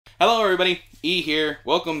Hello everybody, E here.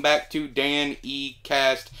 Welcome back to Dan E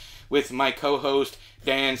Cast with my co-host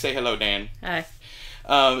Dan. Say hello, Dan. Hi.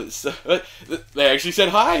 They actually said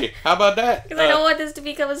hi. How about that? Because I don't want this to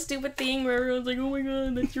become a stupid thing where everyone's like, "Oh my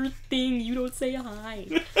god, that's your thing. You don't say hi."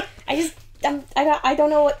 I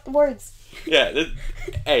don't know what words. Yeah.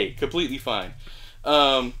 Hey, completely fine.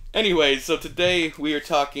 Anyway, so today we are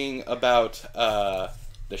talking about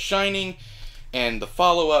The Shining and the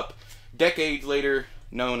follow-up decades later,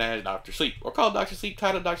 known as Dr. Sleep, or called Dr. Sleep,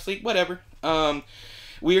 titled Dr. Sleep, whatever.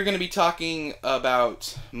 We are going to be talking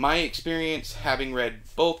about my experience having read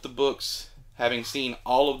both the books, having seen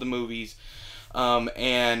all of the movies,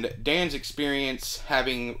 and Dan's experience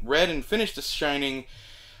having read and finished The Shining,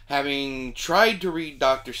 having tried to read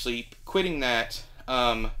Dr. Sleep, quitting that.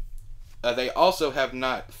 They also have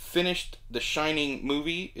not finished the Shining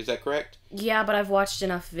movie. Is that correct? Yeah, but I've watched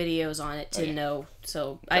enough videos on it to know,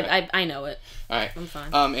 so okay. I know it. All right. I'm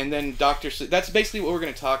fine. And then Dr. Sleep, that's basically what we're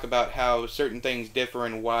going to talk about, how certain things differ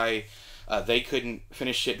and why they couldn't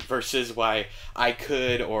finish it versus why I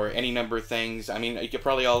could, or any number of things. I mean, it could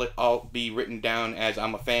probably all be written down as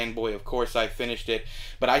I'm a fanboy. Of course, I finished it,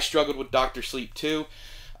 but I struggled with Dr. Sleep too.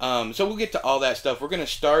 So we'll get to all that stuff. We're going to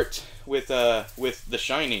start with The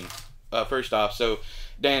Shining. First off, so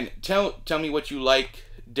Dan, tell me what you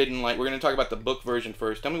didn't like. We're going to talk about the book version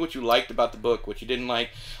first. Tell me what you liked about the book, what you didn't like.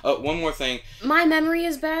 One more thing. My memory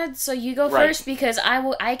is bad, so you go first, because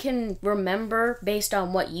I can remember based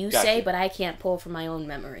on what you say, but I can't pull from my own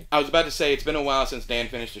memory. I was about to say, it's been a while since Dan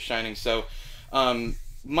finished The Shining, so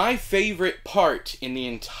my favorite part in the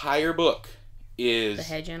entire book is the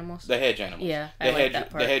hedge animals. The hedge animals. Yeah, I like that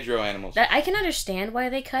part. The hedgerow animals. I can understand why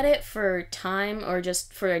they cut it for time or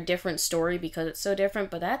just for a different story because it's so different,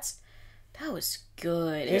 but that was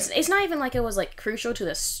good. Yeah. It's not even like it was like crucial to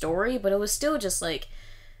the story, but it was still just like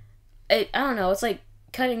I don't know. It's like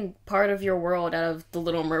cutting part of your world out of The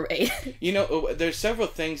Little Mermaid. You know, there's several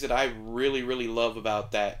things that I really, really love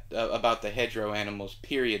about that about the hedgerow animals.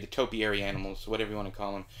 Period. The topiary animals, whatever you want to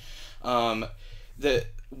call them.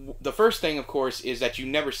 The first thing, of course, is that you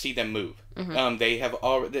never see them move. Mm-hmm. They have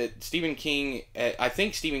Stephen King. I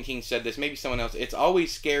think Stephen King said this. Maybe someone else. It's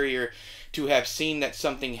always scarier to have seen that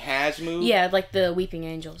something has moved. Yeah, like the weeping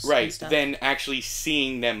angels. Right. Than actually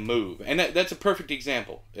seeing them move, and that's a perfect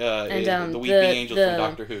example. The weeping angels from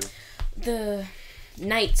Doctor Who. The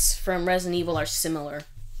knights from Resident Evil are similar.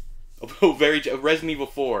 Oh, very Resident Evil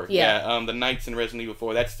 4. Yeah. The knights in Resident Evil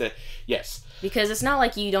 4. That's the yes. Because it's not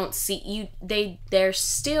like you don't see they're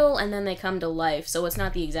still and then they come to life, so it's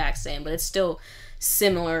not the exact same, but it's still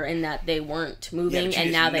similar in that they weren't moving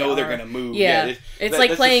and now they are. They're gonna move. Yeah, it's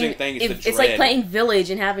like playing. It's like playing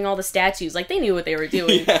Village and having all the statues. Like they knew what they were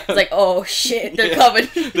doing. Yeah. It's like, oh shit, they're coming.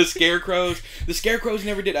 The scarecrows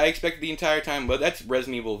never did. I expected the entire time, but that's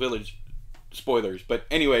Resident Evil Village spoilers. But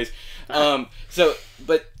anyways,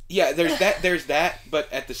 but yeah, there's that.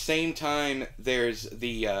 But at the same time, there's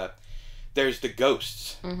the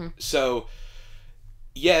ghosts. Mm-hmm. So,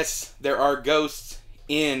 yes, there are ghosts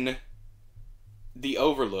in the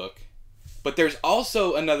Overlook, but there's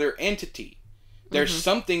also another entity. There's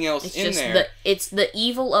something else in there. It's the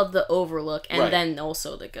evil of the Overlook, and then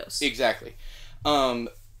also the ghosts. Exactly.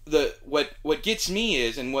 What gets me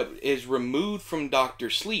is, and what is removed from Dr.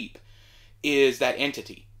 Sleep, is that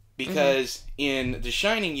entity. Because in The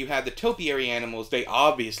Shining, you have the topiary animals. They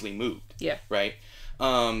obviously moved. Yeah. Right?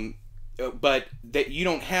 But that you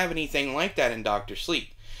don't have anything like that in Dr. Sleep.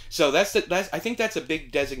 So I think that's a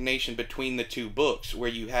big designation between the two books, where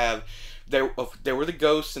you have there were the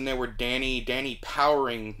ghosts and there were Danny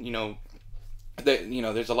powering.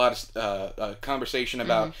 There's a lot of conversation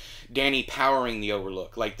about Danny powering the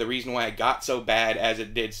Overlook. Like the reason why it got so bad as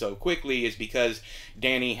it did so quickly is because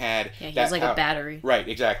Danny had he was like a battery. Right,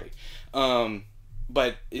 exactly.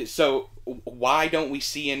 But so why don't we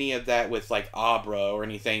see any of that with like Abra or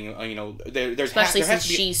anything? Especially since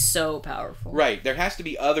she's so powerful. Right, there has to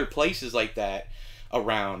be other places like that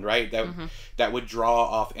around, right? That would draw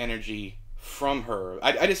off energy from her.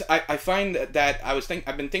 I find that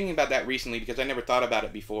I've been thinking about that recently because I never thought about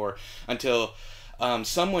it before until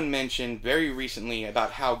someone mentioned very recently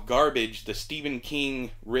about how garbage the Stephen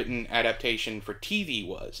King written adaptation for TV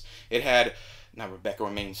was. It had not Rebecca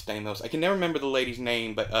Romaine Stamos. I can never remember the lady's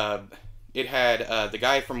name, but it had the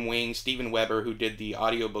guy from Wings, Steven Weber, who did the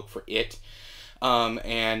audiobook for It,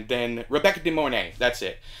 and then Rebecca De Mornay. That's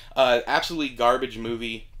it. Absolutely garbage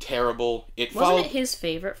movie. Terrible. Wasn't it his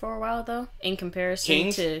favorite for a while though, in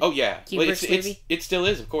comparison to Kubrick's movie? It still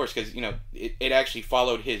is, of course, because it actually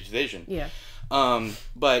followed his vision. Yeah.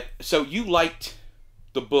 But so you liked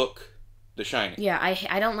the book The Shining. Yeah,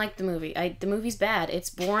 I don't like the movie. The movie's bad. It's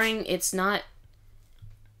boring. It's not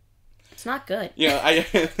good. Yeah, I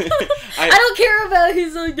don't care about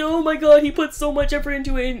his, like, oh my god, he put so much effort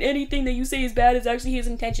into it, and anything that you say is bad is actually his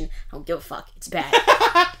intention. I don't give a fuck. It's bad.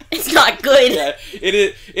 It's not good. Yeah,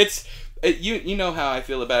 it is. You know how I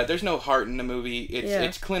feel about it. There's no heart in the movie.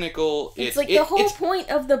 It's clinical. It's like the whole point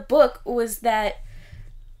of the book was that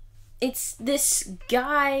it's this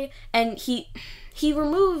guy, and he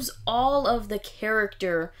removes all of the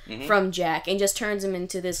character from Jack and just turns him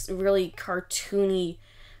into this really cartoony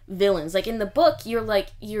villains. Like in the book, you're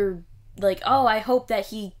like, oh, I hope that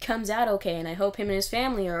he comes out okay, and I hope him and his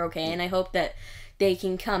family are okay, and I hope that they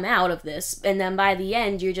can come out of this. And then by the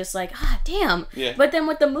end, you're just like, damn. Yeah. But then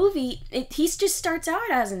with the movie, he just starts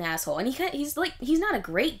out as an asshole, and he's not a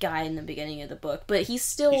great guy in the beginning of the book, but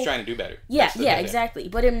he's trying to do better. Yeah, exactly.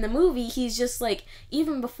 But in the movie, he's just like,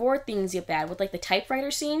 even before things get bad, with like the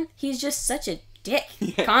typewriter scene, he's just such a dick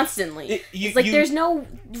constantly. There's no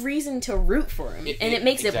reason to root for him, and it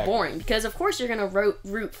makes it boring, because of course you're gonna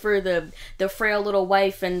root for the frail little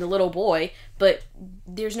wife and the little boy, but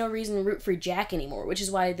there's no reason to root for Jack anymore, which is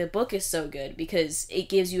why the book is so good, because it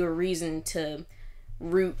gives you a reason to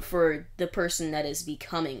root for the person that is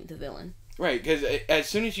becoming the villain. Right, because as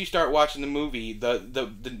soon as you start watching the movie,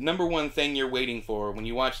 the number one thing you're waiting for when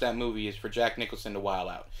you watch that movie is for Jack Nicholson to wild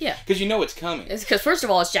out. Yeah. Because you know it's coming. It's because, first of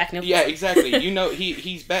all, it's Jack Nicholson. Yeah, exactly. You know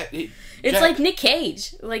he's bad. It's like Nick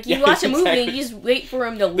Cage. Like, you watch a movie and you just wait for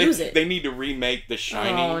him to lose it. They need to remake The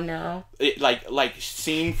Shining. Oh, no. Like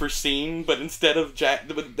scene for scene, but instead of Jack...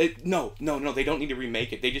 No, they don't need to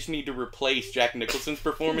remake it. They just need to replace Jack Nicholson's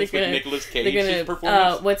performance with Nicolas Cage's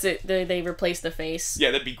performance. What's it? They replace the face. Yeah,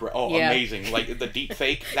 that'd be great. Oh, yeah. Amazing. Like, the deep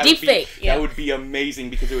fake. That would be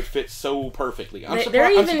amazing, because it would fit so perfectly. I'm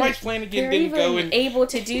surprised Flanagan didn't go and... able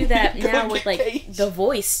to do that now with, like, Cage. The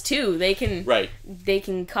voice, too. They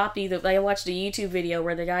can copy the... I watched a YouTube video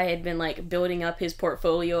where the guy had been, like, building up his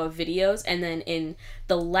portfolio of videos, and then in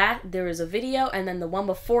there was a video, and then the one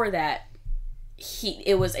before that,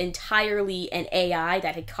 it was entirely an AI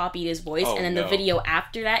that had copied his voice, and then the video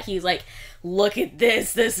after that, he's like, look at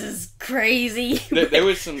this is crazy. there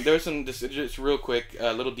was some just real quick,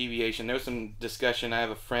 little deviation. There was some discussion. I have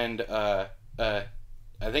a friend, I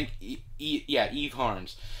think, Eve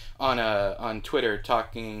Harms, on Twitter,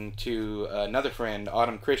 talking to another friend,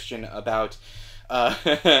 Autumn Christian, about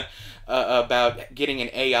getting an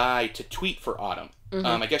AI to tweet for Autumn.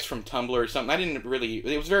 I guess from Tumblr or something. I didn't really...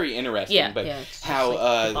 It was very interesting, but how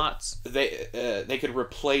like bots. They could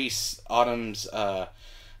replace Autumn's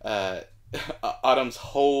Autumn's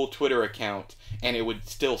whole Twitter account, and it would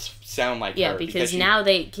still sound like her. Yeah, because now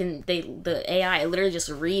the AI literally just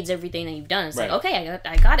reads everything that you've done. It's like, okay,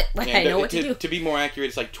 I got it. I know what to do. To be more accurate,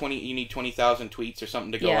 it's like you need 20,000 tweets or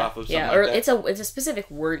something to go off of. Something like that. It's a specific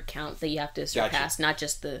word count that you have to surpass, not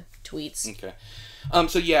just the tweets. Okay.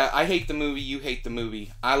 So yeah, I hate the movie. You hate the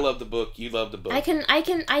movie. I love the book. You love the book. I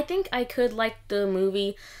think I could like the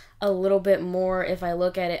movie a little bit more if I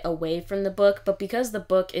look at it away from the book, but because the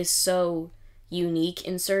book is so unique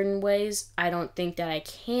in certain ways, I don't think that I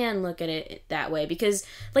can look at it that way, because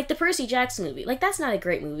like the Percy Jackson movie, like that's not a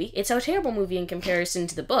great movie. It's a terrible movie in comparison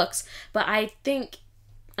to the books, but I think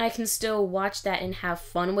I can still watch that and have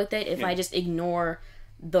fun with it if I just ignore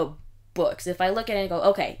the books. If I look at it and go,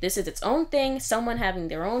 okay, this is its own thing, someone having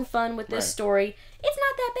their own fun with this story, it's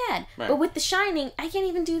not that bad. Right. But with The Shining, I can't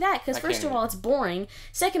even do that, because first of all, it's boring.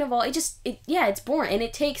 Second of all, it's boring, and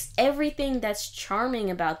it takes everything that's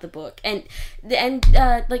charming about the book, and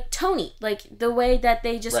like Tony, like the way that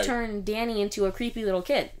they just turn Danny into a creepy little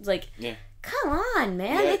kid. It's like, come on,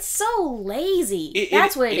 man. Yeah. It's so lazy.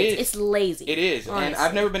 That's what it is. It's lazy. It is. Honestly. And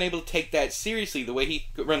I've never been able to take that seriously, the way he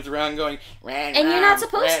runs around going, and you're not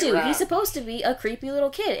supposed to. He's supposed to be a creepy little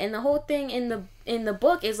kid. And the whole thing in the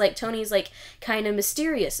book is like Tony's like kind of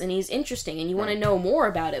mysterious and he's interesting and you want to know more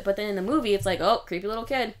about it. But then in the movie it's like, oh, creepy little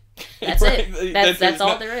kid. That's it. That's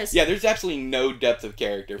all there is. Yeah, there's absolutely no depth of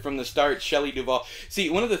character. From the start, Shelley Duvall... See,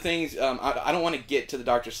 one of the things... I don't want to get to the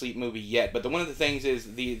Dr. Sleep movie yet, but one of the things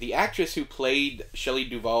is the actress who played Shelley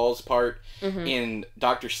Duvall's part in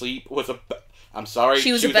Dr. Sleep was a... I'm sorry.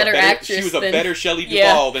 She was a better actress. She was a better Shelley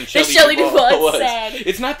Duvall than Shelley Duvall was. Sad.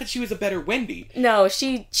 It's not that she was a better Wendy. No,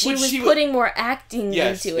 she was putting more acting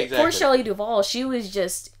into it. Exactly. Poor Shelley Duvall, she was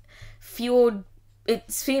just fueled...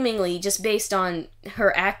 It's seemingly just based on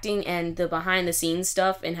her acting and the behind the scenes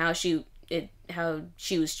stuff and how she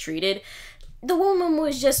was treated. the woman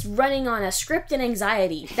was just running on a script and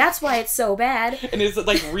anxiety. That's why it's so bad. And it's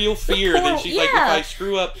like real fear that she's like, if I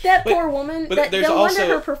screw up... That poor woman, no wonder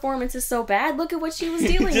her performance is so bad. Look at what she was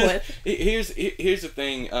dealing with. Here's the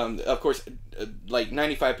thing, of course, like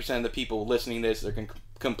 95% of the people listening to this are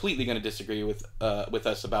completely going to disagree with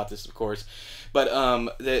us about this, of course. But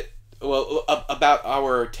about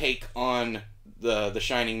our take on the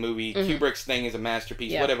Shining movie. Kubrick's thing is a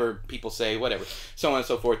masterpiece, whatever people say, whatever, so on and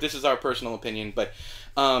so forth. This is our personal opinion, but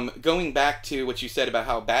going back to what you said about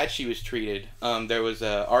how bad she was treated, there was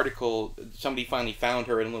an article, somebody finally found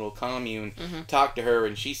her in a little commune, talked to her,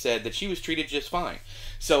 and she said that she was treated just fine.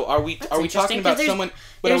 So are we talking about someone?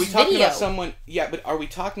 But are we talking about someone? Yeah, but are we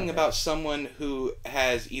talking about someone who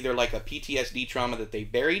has either like a PTSD trauma that they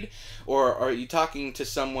buried, or are you talking to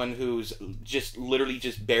someone who's just literally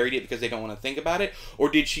just buried it because they don't want to think about it,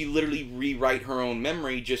 or did she literally rewrite her own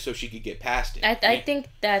memory just so she could get past it? I think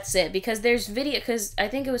that's it, because there's video, because I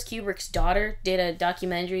think it was Kubrick's daughter did a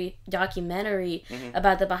documentary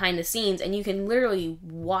about the behind the scenes, and you can literally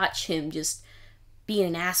watch him just being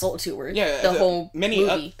an asshole to her. Yeah, the whole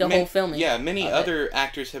whole filming. Yeah, many other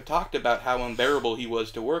actors have talked about how unbearable he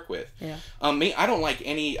was to work with. Yeah. Me, I don't like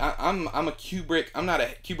any. I'm a Kubrick. I'm not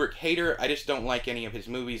a Kubrick hater. I just don't like any of his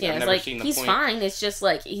movies. Yeah, I've never seen the point. He's fine. It's just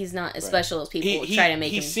like he's not as special as people try to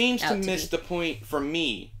make him. He seems to miss the point for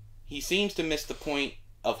me. He seems to miss the point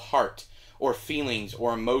of heart or feelings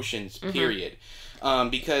or emotions. Period.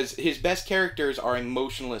 Because his best characters are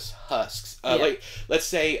emotionless husks. Like, let's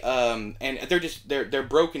say, and they're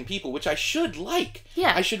broken people, which I should like.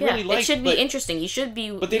 Yeah, I should really like. It should be interesting. You should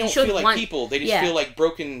be. But they don't feel like people. They just feel like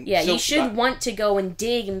broken. Yeah, you should want to go and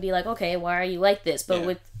dig and be like, okay, why are you like this? But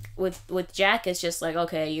with Jack, it's just like,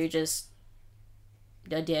 okay, you're just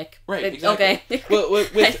a dick. Right. Exactly. Okay. Well,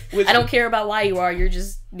 I don't care about why you are. You're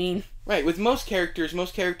just mean. Right, with most characters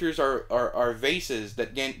are vases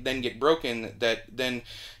that then get broken, that then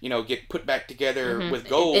get put back together with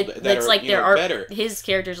gold. It's like they're art, better. His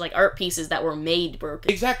characters like art pieces that were made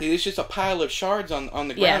broken. Exactly, it's just a pile of shards on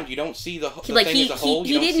the ground. You don't see the thing as a whole.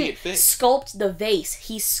 You don't see it fit. Sculpt the vase.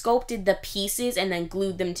 He sculpted the pieces and then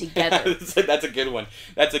glued them together. That's a good one.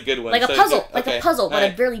 That's a good one. Like a puzzle, but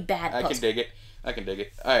a really bad puzzle. I can dig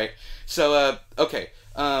it. All right, so okay.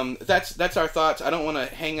 That's our thoughts. I don't want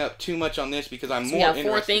to hang up too much on this because I'm more interested.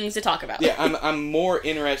 We have 4 things to talk about. Yeah, I'm more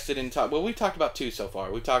interested in Well, we've talked about 2 so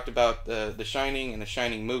far. We've talked about the Shining and the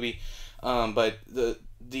Shining movie, but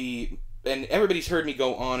and everybody's heard me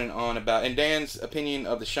go on and on about. And Dan's opinion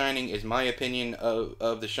of the Shining is my opinion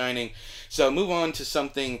of the Shining. So move on to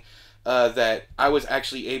something that I was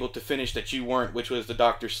actually able to finish that you weren't, which was the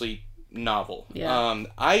Dr. Sleep novel. Yeah.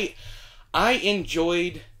 I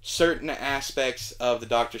enjoyed certain aspects of the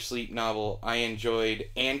Dr. Sleep novel. I enjoyed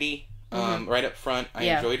Andy right up front. I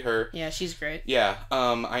enjoyed her. Yeah, she's great. Yeah.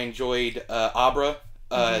 I enjoyed Abra.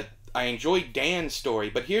 I enjoyed Dan's story.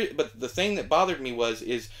 But the thing that bothered me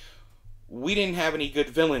is we didn't have any good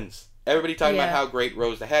villains. Everybody talking about how great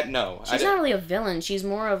Rose the Hat. No. She's not really a villain. She's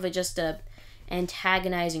more of just a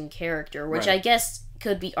antagonizing character, which I guess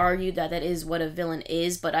could be argued that is what a villain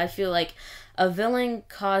is, but I feel like a villain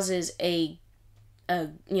causes a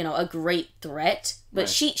great threat, but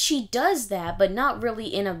she does that, but not really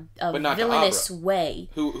in a villainous way.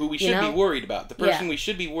 Who we should be worried about. The person we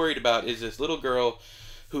should be worried about is this little girl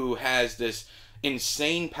who has this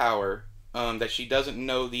insane power that she doesn't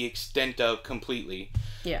know the extent of completely.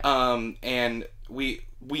 Yeah. And we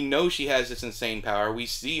know she has this insane power. We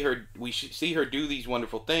see her do these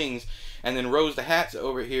wonderful things, and then Rose the Hat's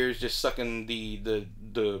over here is just sucking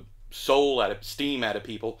the soul steam out of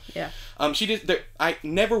people. Yeah. I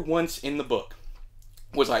never once in the book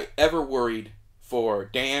was I ever worried for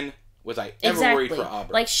Dan. Was I ever worried for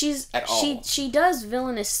Abra? Like she does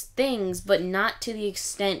villainous things, but not to the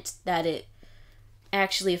extent that it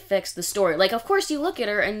actually affects the story. Like, of course, you look at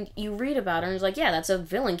her and you read about her and it's like, yeah, that's a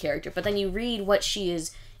villain character. But then you read what she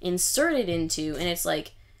is inserted into, and it's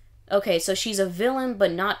like, okay, so she's a villain,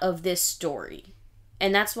 but not of this story.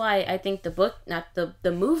 And that's why I think the book, not the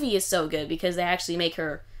movie, is so good, because they actually make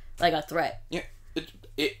her like a threat. Yeah,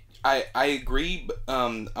 I agree. But,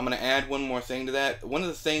 I'm gonna add one more thing to that. One of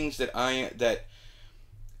the things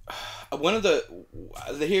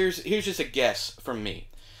here's just a guess from me,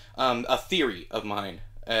 a theory of mine,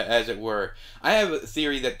 as it were. I have a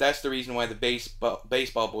theory that's the reason why the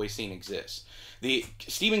baseball boy scene exists. The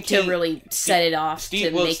Stephen King to really set it off.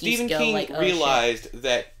 Stephen King realized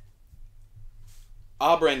that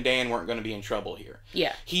Abra and Dan weren't going to be in trouble here.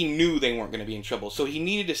 Yeah. He knew they weren't going to be in trouble. So he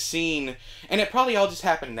needed a scene, and it probably all just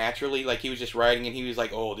happened naturally. Like, he was just writing, and he was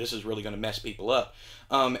like, oh, this is really going to mess people up.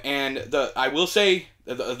 And I will say,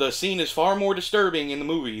 the scene is far more disturbing in the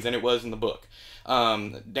movie than it was in the book.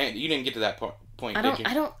 Dan, you didn't get to that point, did you?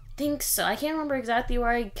 I don't think so. I can't remember exactly where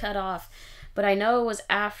I cut off. But I know it was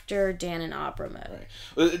after Dan and Abra met.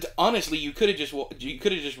 Right. Honestly, you could have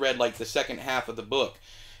just read, like, the second half of the book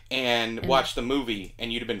and watch the movie,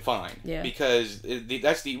 and you'd have been fine. Yeah. Because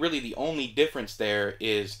that's really the only difference there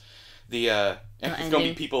is the and there's gonna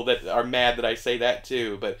be people that are mad that I say that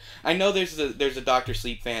too. But I know there's a Dr.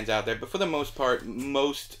 Sleep fans out there, but for the most part,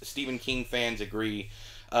 most Stephen King fans agree.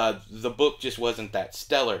 The book just wasn't that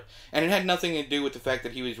stellar. And it had nothing to do with the fact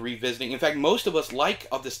that he was revisiting. In fact, most of us like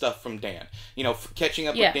the stuff from Dan. You know, catching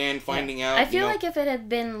up with Dan, finding out. I feel like if it had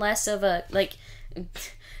been less of a, like,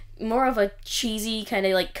 more of a cheesy kind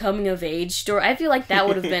of, like, coming-of-age story, I feel like that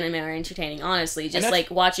would have been more entertaining, honestly. Just, like,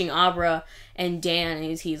 watching Abra and Dan,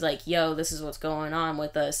 and he's like, yo, this is what's going on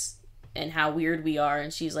with us, and how weird we are,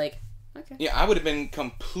 and she's like, okay. Yeah, I would have been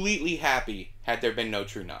completely happy had there been no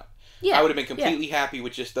True Knot. Yeah, I would have been completely happy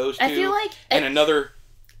with just those two. I feel like another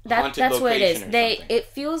haunted that's location what it is. Or something. It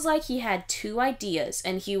feels like he had two ideas,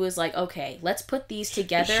 and he was like, "Okay, let's put these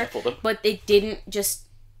together." But it didn't just.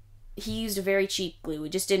 He used a very cheap glue. It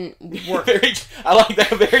just didn't work. I like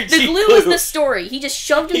that very cheap glue. The glue was the story. He just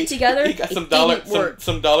shoved them together. He got some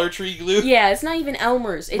Dollar Tree glue. Yeah, it's not even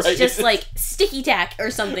Elmer's. It's just like sticky tack or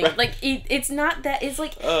something. Right. Like it's not that. It's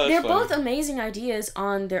like they're both amazing ideas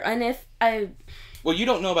on their. And if I. Well, you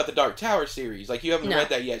don't know about the Dark Tower series. Like, you haven't read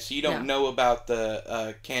that yet, so you don't know about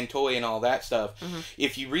the Cantoy and all that stuff. Mm-hmm.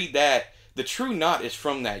 If you read that, the True Knot is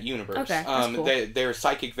from that universe. Okay, that's cool. They're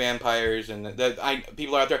psychic vampires, and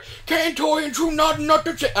people are out there, Cantoy and True Knot, not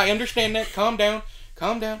the... I understand that. Calm down.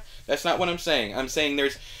 That's not what I'm saying. I'm saying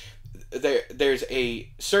there's a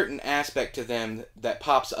certain aspect to them that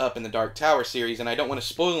pops up in the Dark Tower series, and I don't want to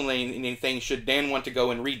spoil anything should Dan want to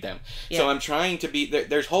go and read them. Yeah. So I'm trying to be...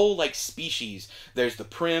 There's whole, like, species. There's the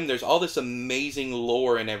Prim. There's all this amazing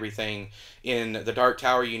lore and everything in the Dark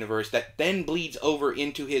Tower universe that then bleeds over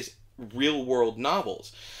into his real-world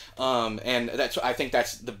novels. And I think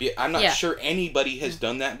that's the... I'm not sure anybody has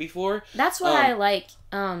done that before. That's what I like...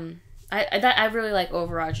 I really like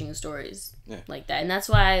overarching stories like that, and that's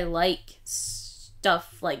why I like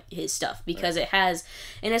stuff like his stuff, because it has,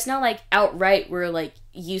 and it's not like outright where like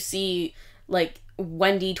you see like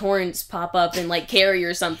Wendy Torrance pop up and like Carrie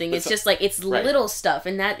or something. It's just like it's little stuff,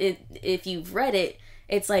 and that if you've read it,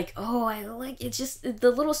 it's like, oh, I like it's just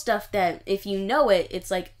the little stuff that if you know it,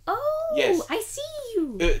 it's like, oh, yes. I see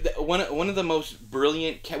you. One of the most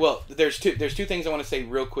brilliant. There's two things I want to say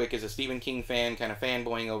real quick as a Stephen King fan, kind of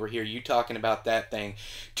fanboying over here. You talking about that thing?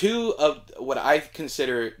 Two of what I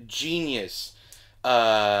consider genius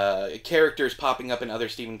characters popping up in other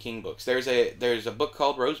Stephen King books. There's a book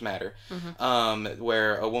called Rose Matter,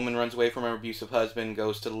 where a woman runs away from her abusive husband,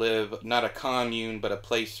 goes to live not a commune but a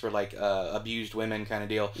place for like abused women kind of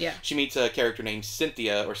deal. Yeah. She meets a character named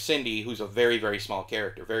Cynthia or Cindy, who's a very, very small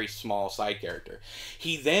character, very small side character.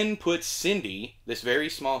 He then puts Cindy, this very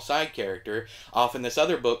small side character, off in this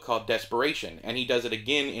other book called Desperation, and he does it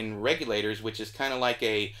again in Regulators, which is kind of like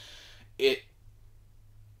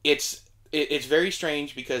It's very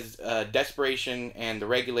strange because Desperation and the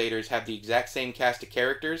Regulators have the exact same cast of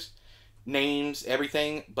characters, names,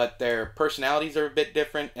 everything, but their personalities are a bit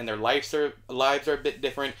different and their lives are a bit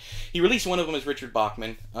different. He released one of them as Richard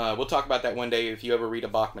Bachman. We'll talk about that one day if you ever read a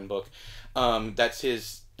Bachman book.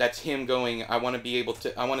 That's him going, I want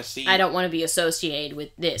to see... I don't want to be associated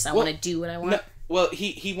with this. I want to do what I want. No, well,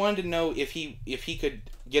 he wanted to know if he could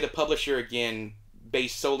get a publisher again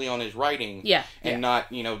based solely on his writing, and not,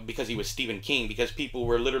 because he was Stephen King, because people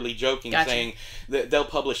were literally joking, saying that they'll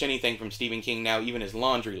publish anything from Stephen King now, even his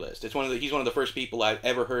laundry list. He's one of the first people I've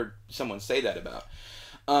ever heard someone say that about.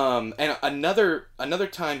 And another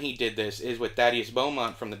time he did this is with Thaddeus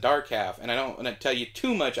Beaumont from The Dark Half, and I don't want to tell you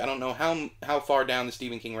too much. I don't know how far down the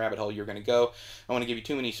Stephen King rabbit hole you're going to go. I want to give you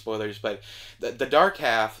too many spoilers, but the Dark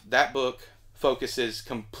Half, that book focuses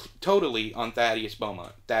totally on Thad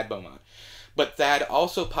Beaumont. But Thad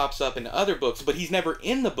also pops up in other books, but he's never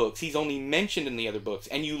in the books. He's only mentioned in the other books.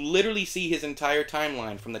 And you literally see his entire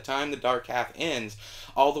timeline from the time The Dark Half ends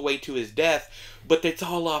all the way to his death but it's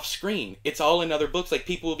all off screen. It's all in other books. Like,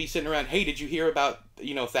 people will be sitting around, hey, did you hear about,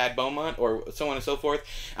 Thad Beaumont, or so on and so forth.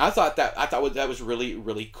 And I thought that was really,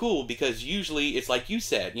 really cool, because usually it's like you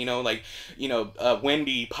said,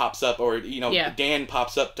 Wendy pops up, or Dan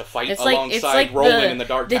pops up to fight alongside Roland in the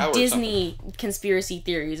Dark Tower. The Disney conspiracy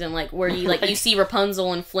theories, and where you you see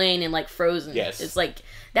Rapunzel and Flynn and Frozen. Yes, it's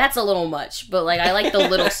that's a little much, but I like the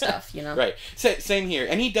little stuff, Right. Same here,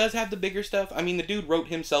 and he does have the bigger stuff. I mean, the dude wrote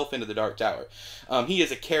himself into the Dark Tower. He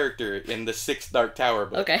is a character in the 6th Dark Tower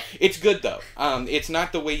book. Okay. It's good though. It's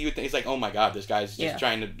not the way you would think. It's like, oh my god, this guy's just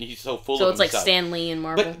trying to. He's so full of himself. So it's like Stan Lee and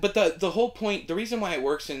Marvel. But the whole point, the reason why it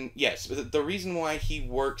works the reason why he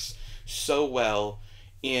works so well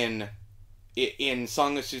in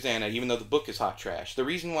Song of Susanna, even though the book is hot trash, the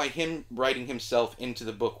reason why him writing himself into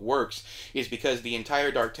the book works is because the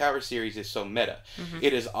entire Dark Tower series is so meta. Mm-hmm.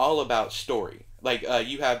 It is all about story.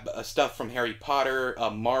 You have stuff from Harry Potter,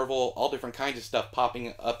 Marvel, all different kinds of stuff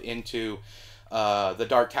popping up into the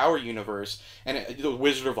Dark Tower universe, and the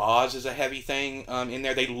Wizard of Oz is a heavy thing in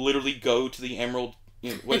there. They literally go to the Emerald.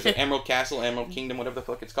 What is it? Emerald Castle, Emerald Kingdom, whatever the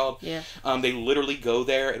fuck it's called. Yeah. They literally go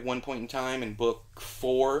there at one point in time in book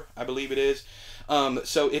 4, I believe it is.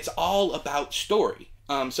 So it's all about story.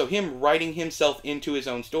 So him writing himself into his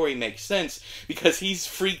own story makes sense, because he's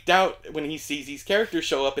freaked out when he sees these characters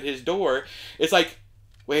show up at his door. It's like,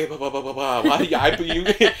 wait, blah, blah, blah, blah, blah. Why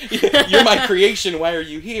you're my creation. Why are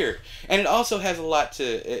you here? And it also has a lot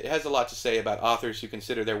to say about authors who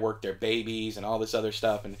consider their work their babies and all this other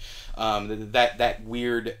stuff. And that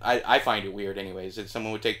weird. I find it weird, anyways, that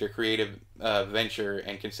someone would take their creative venture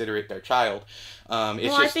and consider it their child.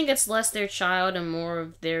 I think it's less their child and more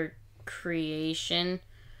of their creation.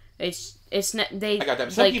 It's not they. I got that.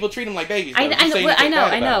 But some people treat them like babies. I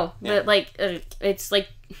know. Yeah. But it's like.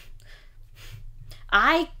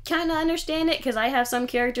 I kind of understand it, because I have some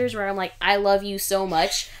characters where I'm like, I love you so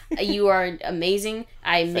much. You are amazing.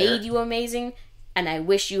 I made you amazing, and I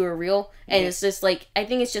wish you were real. And it's just I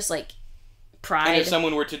think it's just pride. And if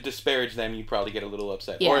someone were to disparage them, you'd probably get a little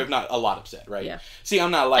upset. Yeah. Or if not, a lot upset, right? Yeah. See,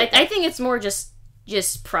 I'm not like I think it's more just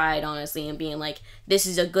pride, honestly, and being like, this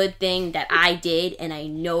is a good thing that I did, and I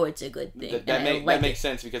know it's a good thing. That makes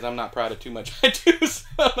sense, because I'm not proud of too much I do. So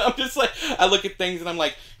I'm just I look at things and I'm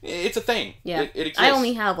like, it's a thing. Yeah. It exists. I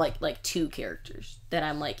only have 2 characters that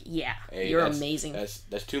I'm like, yeah, hey, you're amazing.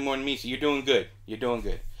 That's 2 more than me, so you're doing good. You're doing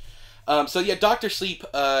good. So yeah, Dr. Sleep,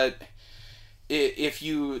 there's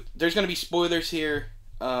going to be spoilers here.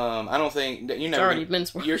 I don't think that it's already been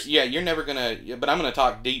spoilers. You're never gonna, but I'm gonna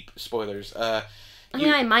talk deep spoilers.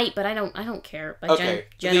 I might, but I don't care. I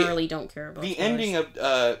generally don't care about the spoilers. ending of.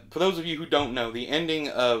 For those of you who don't know, the ending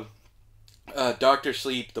of Dr.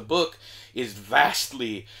 Sleep, the book, is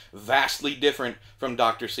vastly, vastly different from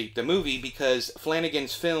Dr. Sleep, the movie, because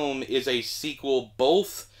Flanagan's film is a sequel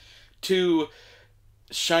both to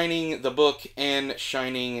Shining the book and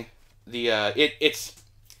Shining the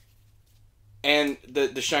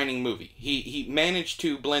the Shining movie. He managed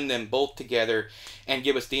to blend them both together and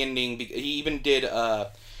give us the ending. He even did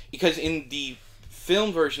because in the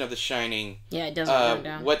film version of The Shining, it doesn't burn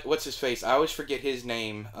down. What's his face? I always forget his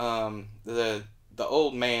name. The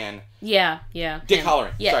old man. Yeah. Dick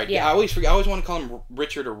Halloran. Yeah, sorry. yeah. I always want to call him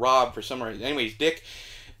Richard or Rob for some reason. Anyways, Dick.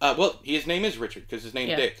 His name is Richard because his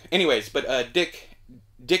name's Dick. Anyways, but Dick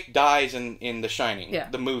dies in The Shining,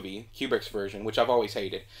 the movie, Kubrick's version, which I've always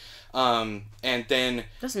hated. And then it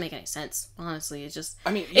doesn't make any sense, honestly. It's just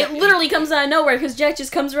it literally comes out of nowhere, because Jack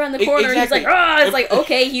just comes around the corner and he's like, "Ah!" It's like,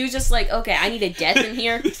 okay, he was just like, "Okay, I need a death in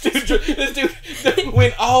here." this dude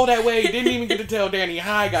went all that way, didn't even get to tell Danny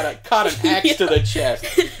hi, caught an axe to the chest.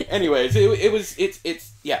 Anyways,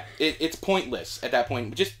 it's pointless at that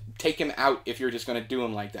point. Just take him out if you're just going to do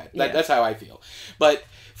him like that. That's how I feel. But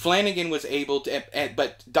Flanagan was able to,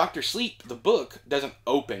 but Dr. Sleep, the book, doesn't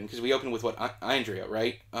open, because we open with Andrea,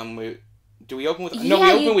 right? Do we open with? No,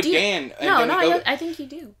 we open with Dan. I think you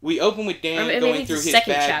do. We open with Dan going through his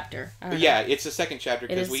second chapter. Yeah, it's the second chapter,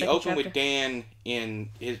 because we open with Dan in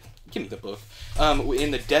his. Give me the book.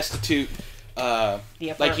 In the destitute. The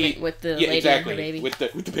apartment with the lady and her baby. With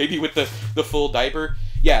the baby with the full diaper.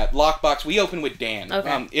 Yeah, lockbox. We open with Dan.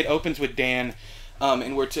 Okay. It opens with Dan,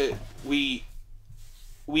 and we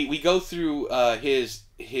go through his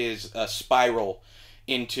spiral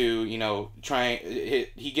into trying.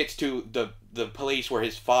 He gets to the place where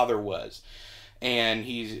his father was, and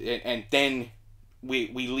then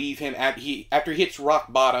we leave him after he hits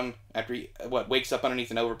rock bottom, after he wakes up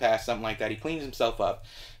underneath an overpass, something like that. He cleans himself up,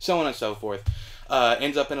 so on and so forth.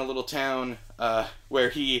 Ends up in a little town where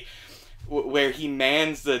he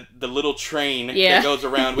mans the little train that goes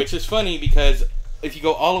around, which is funny because if you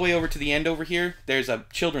go all the way over to the end over here, there's a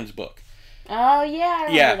children's book. Oh yeah, I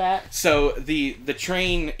remember that. So the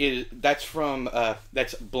train that's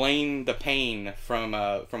Blaine the Pain from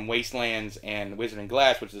Wastelands and Wizard and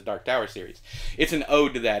Glass, which is the Dark Tower series. It's an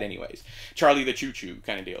ode to that, anyways. Charlie the Choo Choo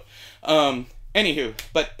kind of deal. Anywho,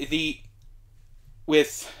 but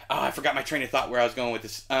I forgot my train of thought where I was going with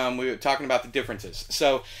this. We were talking about the differences.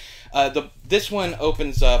 So this one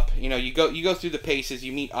opens up. You go through the paces.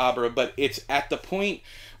 You meet Abra, but it's at the point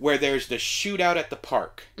where there's the shootout at the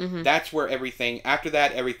park. Mm-hmm. That's where after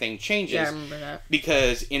that, everything changes. Yeah, I remember that.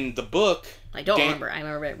 Because in the book... I don't remember. I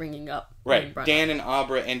remember it ringing up. Right. Dan and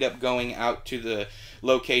Abra end up going out to the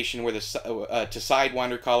location where to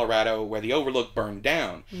Sidewinder, Colorado, where the Overlook burned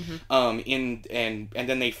down. Mm-hmm. And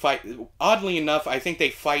then they fight... Oddly enough, I think they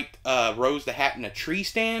fight Rose the Hat in a tree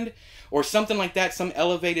stand, or something like that, some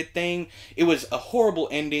elevated thing. It was a horrible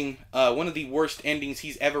ending, one of the worst endings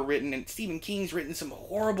he's ever written, and Stephen King's written some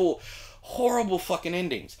horrible, horrible fucking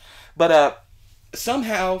endings. But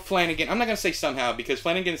somehow Flanagan, I'm not going to say somehow, because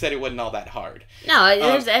Flanagan said it wasn't all that hard. No,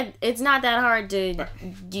 it's not that hard to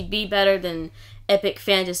be better than epic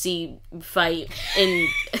fantasy fight in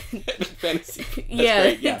fantasy. Yeah,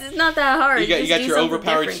 it's not that hard. You got your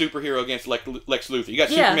overpowered superhero against Lex Luthor. You got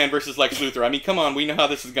Superman versus Lex Luthor. I mean, come on, we know how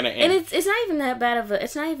this is going to end. And it's not even that bad of a.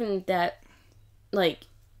 It's not even that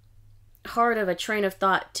hard of a train of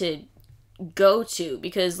thought to go to,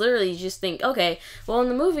 because literally you just think, okay, well in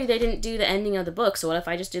the movie they didn't do the ending of the book, so what if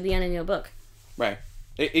I just do the ending of the book? Right.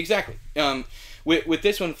 Exactly. With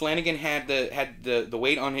this one, Flanagan had the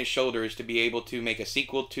weight on his shoulders to be able to make a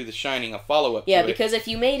sequel to The Shining, a follow-up to it. Yeah, because if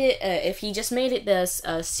you made it, if he just made it this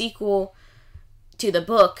sequel to the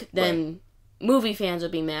book, then movie fans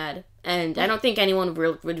would be mad. And I don't think anyone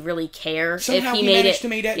would really care if he made it.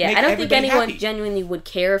 I don't think anyone genuinely would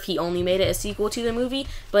care if he only made it a sequel to the movie,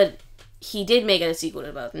 but he did make it a sequel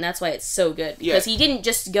to both, and that's why it's so good. Because he didn't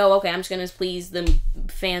just go, okay, I'm just going to please the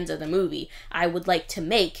fans of the movie. I would like to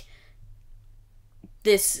make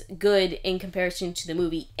this good in comparison to the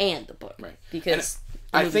movie and the book. Right. Because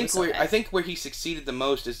I think where he succeeded the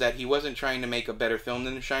most is that he wasn't trying to make a better film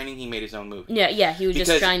than The Shining. He made his own movie. Yeah, he was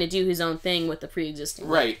just trying to do his own thing with the pre-existing.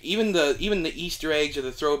 Right. Even the Easter eggs or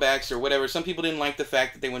the throwbacks or whatever. Some people didn't like the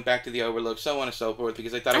fact that they went back to the Overlook, so on and so forth,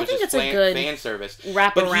 because they thought it was just fan service.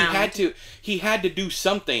 But he had to do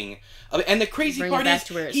something. And the crazy part is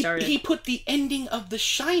he put the ending of The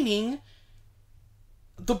Shining,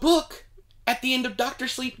 the book, at the end of Dr.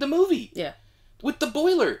 Sleep, the movie. Yeah. With the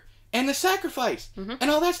boiler. And the sacrifice. Mm-hmm. And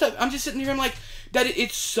all that stuff. I'm just sitting here, I'm like,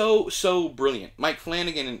 it's so brilliant. Mike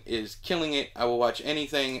Flanagan is killing it. I will watch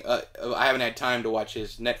anything. I haven't had time to watch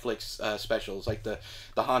his Netflix specials, like the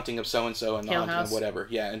Haunting of So-and-so and the Haunting of whatever.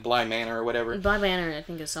 Yeah, and Bly Manor or whatever. Bly Manor, I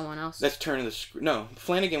think, is someone else. That's Turn of the Screw. No,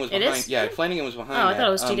 Flanagan was behind. Is? Yeah, Flanagan was behind that. I thought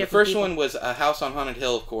it was two different The first people. one was A House on Haunted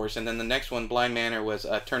Hill, of course, and then the next one, Bly Manor, was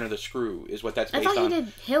Turn of the Screw, is what that's based on. I thought he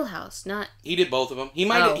did Hill House, not... He did both of them. He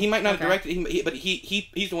might not have directed it, but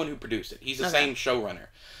he's the one who produced it. He's the same showrunner,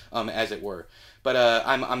 as it were. But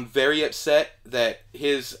I'm very upset that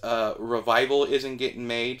his revival isn't getting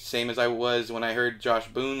made, same as I was when I heard Josh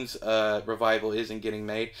Boone's revival isn't getting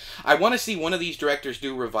made. I want to see one of these directors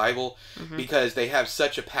do revival because they have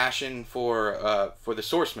such a passion for the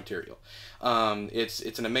source material.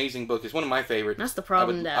 It's an amazing book. It's one of my favorites. That's the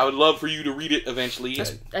problem I would love for you to read it eventually.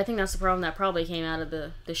 I think that's the problem that probably came out of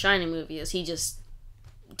the Shining movie, is he just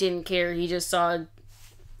didn't care. He just saw...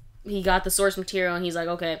 He got the source material and he's like,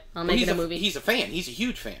 okay, I'll make it a movie. He's a fan. He's a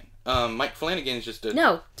huge fan. Mike Flanagan is just a...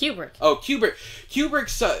 No, Kubrick. Oh, Kubrick.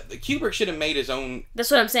 Kubrick should have made his own...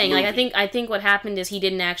 That's what I'm saying. movie. Like, I think what happened is he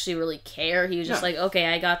didn't actually really care. He was just like,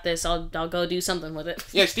 okay, I got this. I'll go do something with it.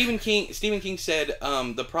 Yeah, Stephen King said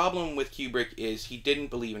the problem with Kubrick is he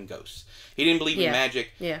didn't believe in ghosts. He didn't believe in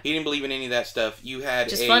magic. Yeah. He didn't believe in any of that stuff. You had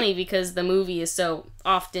Just funny because the movie is so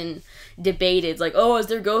often debated. Like, oh, is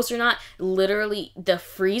there ghosts or not? Literally, the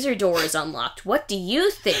freezer door is unlocked. What do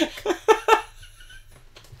you think?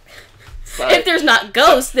 If there's not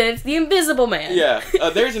ghosts, then it's the Invisible Man. Yeah,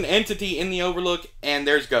 there's an entity in the Overlook, and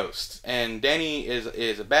there's ghosts. And Danny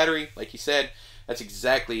is a battery, like you said. That's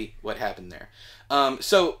exactly what happened there.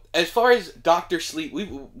 So as far as Dr. Sleep,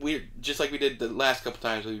 we just like we did the last couple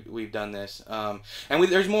times we've done this, and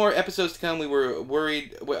there's more episodes to come. We were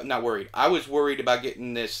worried, well, not worried. I was worried about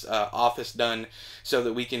getting this office done so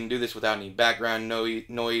that we can do this without any background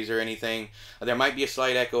noise or anything. There might be a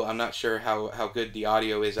slight echo. I'm not sure how good the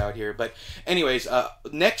audio is out here, but anyways,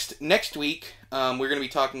 next week we're going to be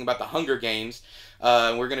talking about the Hunger Games.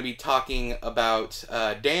 We're going to be talking about...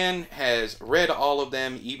 Dan has read all of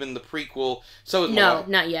them, even the prequel. So is No,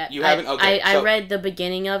 not yet. You haven't? Okay. I read the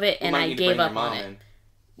beginning of it, and I gave up on it.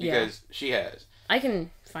 Because she has. I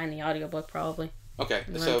can find the audiobook, probably. Okay.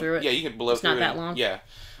 Run So, through it. yeah, you can blow it's through it. It's not that long. Yeah.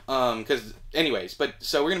 Because, anyways,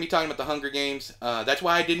 so we're going to be talking about the Hunger Games. That's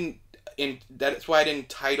why I didn't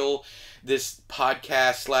title this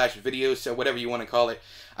podcast / video, so whatever you want to call it.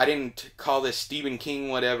 I didn't call this Stephen King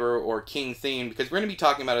whatever or King themed because we're going to be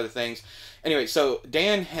talking about other things. Anyway, so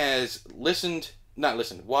Dan has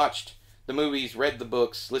watched the movies, read the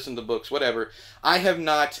books, listened to the books, whatever. I have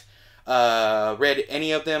not read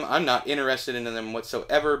any of them. I'm not interested in them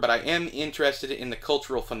whatsoever, but I am interested in the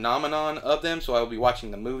cultural phenomenon of them, so I will be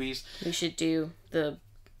watching the movies. We should do the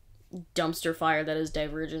dumpster fire that is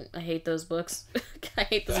Divergent. I hate those books. I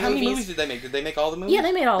hate those movies. How many movies did they make? Did they make all the movies? Yeah,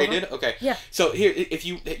 they made all of them. They did? Okay. Yeah. So here, if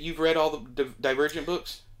you've read all the Divergent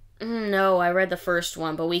books? No, I read the first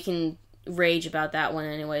one, but we can rage about that one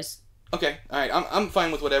anyways. Okay, alright, I'm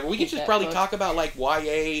fine with whatever. We can just probably talk about, like,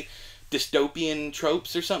 YA dystopian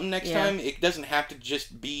tropes or something next time. It doesn't have to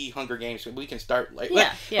just be Hunger Games. We can start, like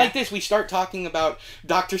this. We start talking about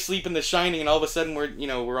Dr. Sleep and The Shining, and all of a sudden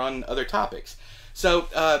we're on other topics. So,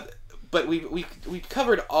 but we've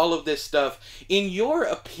covered all of this stuff. In your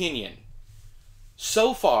opinion,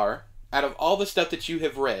 so far, out of all the stuff that you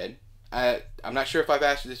have read, I'm not sure if I've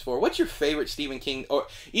asked you this before, what's your favorite Stephen King, or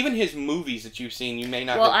even his movies that you've seen? You may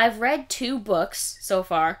not. Well, I've read 2 books so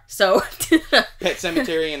far. So Pet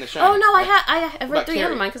Sematary and The Shining. Oh no, I've read 3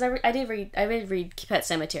 Carrie? of mine because I did read Pet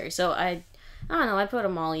Sematary. So I don't know. I put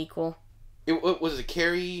them all equal. Was it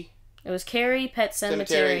Carrie? It was Carrie, Pet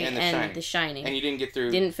Sematary, and The Shining. And you didn't get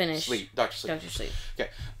through. Didn't finish. Dr. Sleep. Dr. Sleep. Okay.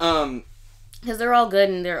 Because they're all good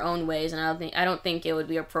in their own ways, and I don't think it would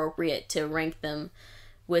be appropriate to rank them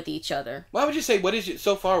with each other. Why would you say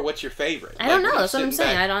so far? What's your favorite? I don't know. That's what I'm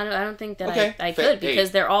saying. I don't think that I could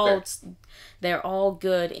because they're all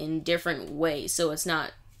good in different ways. So it's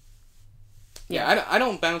not. Yeah, I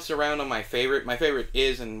don't bounce around on my favorite. My favorite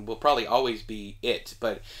is and will probably always be It,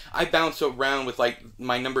 but I bounce around with like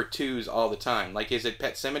my number 2s all the time. Like, is it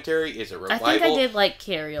Pet Sematary? Is it Revival? I think I did like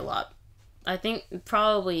Carrie a lot. I think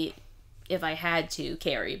probably if I had to,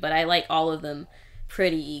 Carrie, but I like all of them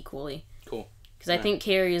pretty equally. Cool. Because I think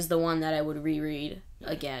Carrie is the one that I would reread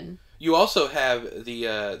again. You also have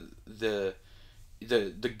the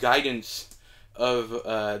guidance of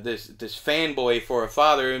this fanboy for a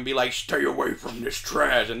father and be like, stay away from this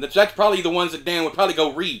trash, and that's probably the ones that Dan would probably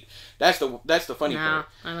go read. That's the funny part.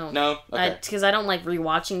 I don't. No, okay. Because I don't like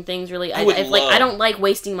rewatching things really. I don't like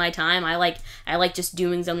wasting my time. I like just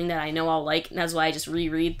doing something that I know I'll like, and that's why I just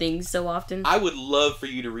reread things so often. I would love for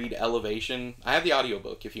you to read Elevation. I have the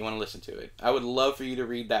audiobook if you want to listen to it. I would love for you to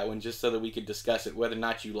read that one just so that we could discuss it, whether or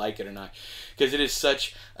not you like it or not, because it is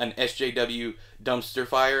such an SJW dumpster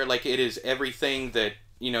fire. Like, it is everything that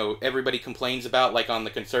everybody complains about, like on the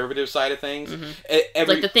conservative side of things. Mm-hmm.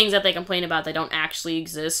 Like the things that they complain about that don't actually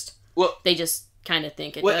exist. Well, they just kind of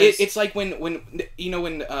think it does. It's like when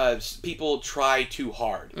people try too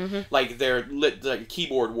hard, like they're like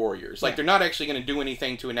keyboard warriors. Like they're not actually going to do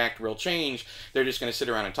anything to enact real change. They're just going to sit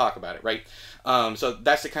around and talk about it, right? So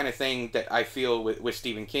that's the kind of thing that I feel with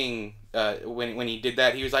Stephen King. When he did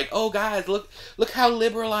that, he was like, "Oh, guys, look how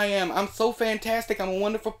liberal I am. I'm so fantastic. I'm a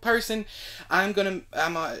wonderful person. I'm gonna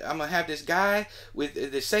have this guy with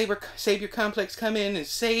the savior complex come in and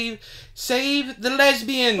save the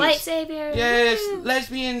lesbians. White savior. Yes,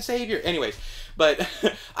 lesbian savior. Anyways, but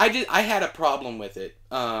I had a problem with it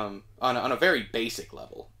on a very basic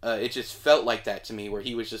level. It just felt like that to me, where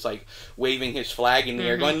he was just like waving his flag in the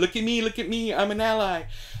air, going, look at me, I'm an ally."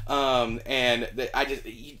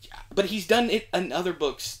 But he's done it in other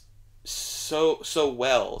books so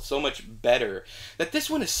well, so much better, that this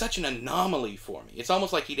one is such an anomaly for me. It's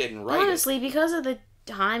almost like he didn't write Honestly, because of the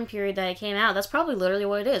time period that it came out, that's probably literally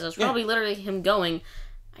what it is. It's probably literally him going,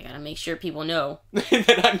 I gotta make sure people know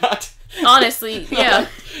that I'm not... Honestly, yeah.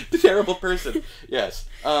 The terrible person. Yes.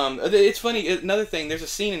 It's funny, another thing, there's a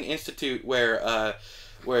scene in Institute where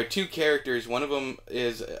 2 characters, one of them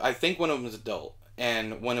is, I think one of them is adult,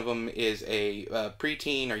 and one of them is a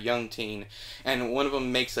preteen or young teen, and one of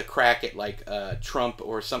them makes a crack at like Trump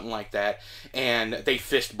or something like that, and they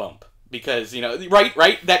fist bump because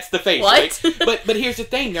right, that's the face, what? Right? But here's the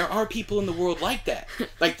thing: there are people in the world like that.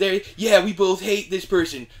 Like we both hate this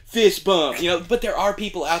person, fist bump, But there are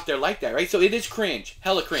people out there like that, right? So it is cringe,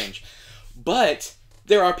 hella cringe, but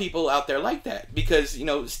there are people out there like that because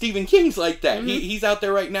Stephen King's like that. He's out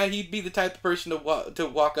there right now. He'd be the type of person to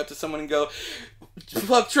walk up to someone and go,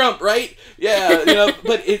 fuck Trump, right? Yeah, you know,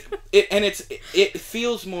 but it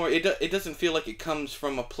feels more. It doesn't feel like it comes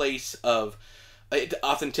from a place of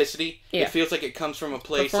authenticity. Yeah. It feels like it comes from a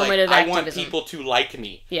place like Performative I want activism. people to like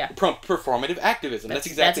me. Yeah. Performative activism. That's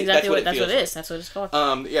exactly what it feels it like. is. That's what it's called.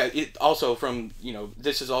 Yeah. It also from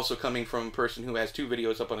this is also coming from a person who has 2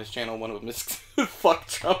 videos up on his channel. One of them is fuck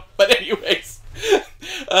Trump. But anyways,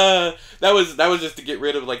 that was just to get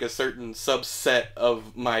rid of like a certain subset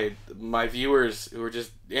of my viewers who were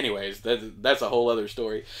just. Anyways, that's a whole other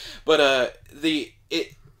story. But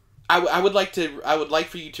I would like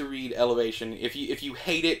for you to read Elevation. If you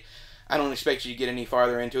hate it, I don't expect you to get any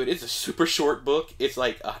farther into it. It's a super short book. It's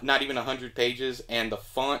like not even 100 pages, and the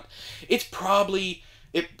font, it probably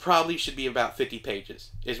should be about 50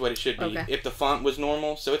 pages is what it should be if the font was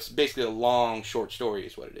normal. So it's basically a long short story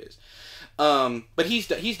is what it is. But he's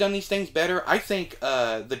done these things better. I think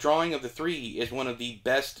The Drawing of the Three is one of the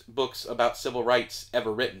best books about civil rights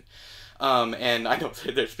ever written. And I know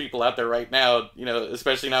there's people out there right now,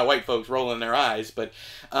 especially not white folks, rolling their eyes. But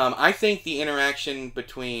I think the interaction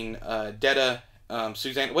between Detta,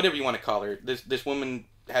 Suzanne, whatever you want to call her, this woman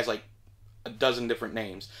has like a dozen different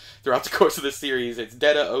names throughout the course of the series. It's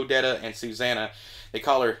Detta, Odetta, and Susanna. They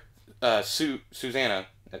call her Susanna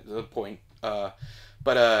at the point.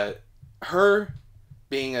 But her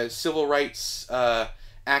being a civil rights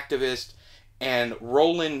activist, and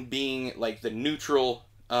Roland being like the neutral.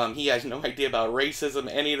 He has no idea about racism,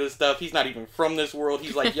 any of this stuff. He's not even from this world.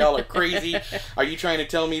 He's like, y'all are crazy. Are you trying to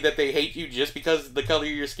tell me that they hate you just because of the color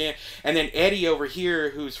of your skin? And then Eddie over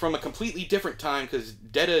here, who's from a completely different time, because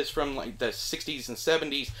Detta is from like the 60s and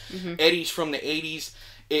 70s. Mm-hmm. Eddie's from the 80s.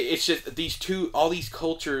 It's just all these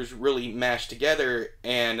cultures really mashed together,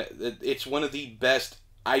 and it's one of the best,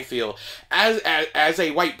 I feel, as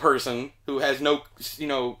a white person who has no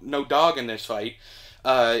dog in this fight.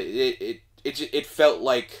 It felt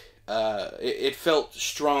like it felt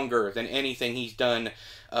stronger than anything he's done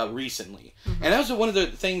recently, mm-hmm. And that was one of the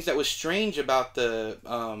things that was strange about the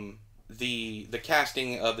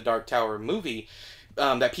casting of the Dark Tower movie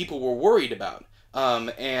that people were worried about,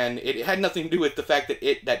 and it had nothing to do with the fact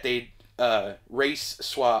that they race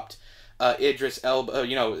swapped Idris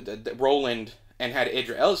Elba, Roland. And had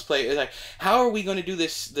Idris Elba play. It's like, how are we going to do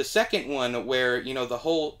this? The second one, where the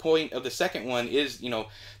whole point of the second one is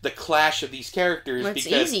the clash of these characters. Well, it's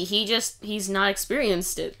easy. He's not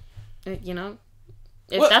experienced it. If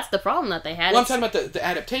that's the problem that they had. Well, I'm talking about the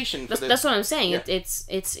adaptation. That's what I'm saying. Yeah.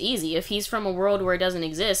 It's easy if he's from a world where it doesn't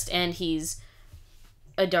exist and he's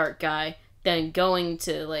a dark guy. Then going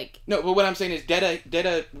to like no, but what I'm saying is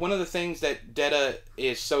Detta. One of the things that Detta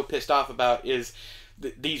is so pissed off about is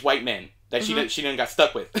these white men. That mm-hmm. she done got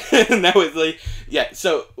stuck with, and that was like, yeah.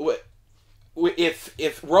 So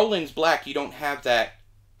if Roland's black, you don't have that.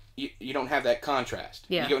 You don't have that contrast.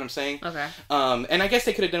 Yeah. You get what I'm saying? Okay. And I guess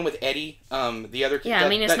they could have done with Eddie, the other. Yeah, I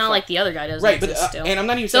mean it's not like the other guy doesn't right, exist but still. and I'm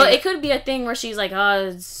not even. So saying it could be a thing where she's like,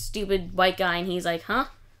 "Oh, stupid white guy," and he's like, "Huh?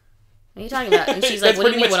 What are you talking about?" And she's like, "What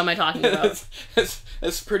do you mean? What am I talking about?"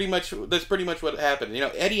 That's pretty much what happened.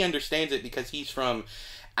 Eddie understands it because he's from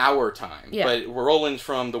our time, yeah. But Roland's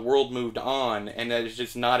from the world moved on, and that is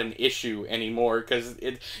just not an issue anymore because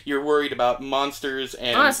you're worried about monsters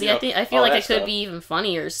and honestly, I feel like it could be even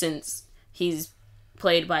funnier since he's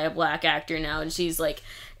played by a black actor now, and she's like,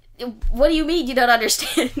 "What do you mean you don't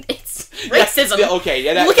understand? It's racism." Yeah, okay,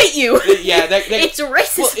 yeah. Look at you. Yeah, it's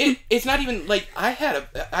racism. Well, it's not even like I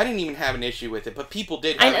didn't even have an issue with it, but people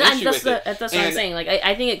did have an issue with it. That's what I'm saying. Like,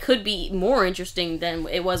 I think it could be more interesting than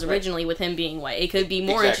it was originally with him being white. It could be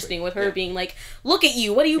more interesting with her being like, "Look at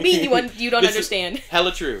you. What do you mean you don't understand?"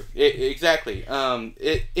 Hella true. Exactly.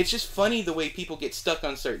 It's just funny the way people get stuck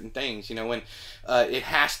on certain things. When it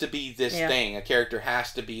has to be this thing, a character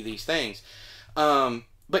has to be these things.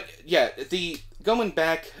 But yeah, going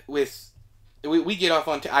back with we get off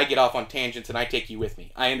on I get off on tangents and I take you with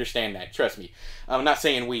me. I understand that. Trust me. I'm not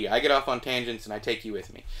saying we. I get off on tangents and I take you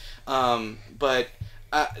with me. But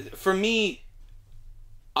for me,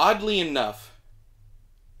 oddly enough,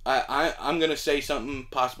 I'm gonna say something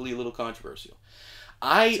possibly a little controversial.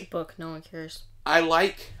 It's a book. No one cares. I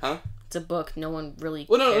like, huh? It's a book. No one really.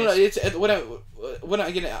 Well, cares. no.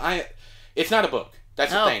 It's not a book.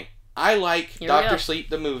 That's the thing. I like Dr. Sleep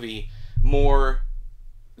the movie more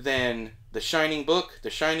than The Shining book, The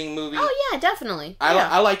Shining movie. Oh yeah, definitely.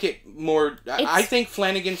 I like it more. I think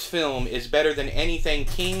Flanagan's film is better than anything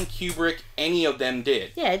King, Kubrick, any of them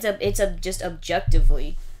did. Yeah, it's just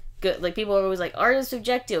objectively good. Like people are always like, art is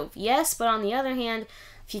subjective. Yes, but on the other hand,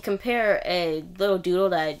 if you compare a little doodle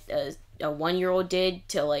that a 1-year-old did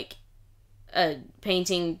to like a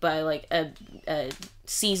painting by like a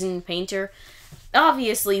seasoned painter.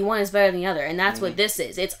 obviously one is better than the other, and that's what this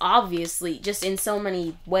is. It's obviously just in so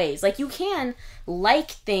many ways. Like, you can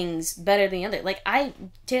like things better than the other. Like,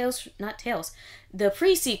 the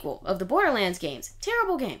pre-sequel of the Borderlands games,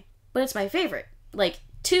 terrible game, but it's my favorite. Like,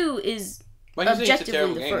 2 is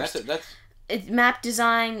objectively the first. It's map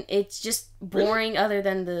design, it's just boring other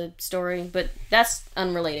than the story, but that's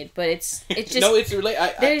unrelated. But it's just no, it's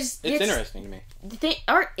related. It's interesting to me.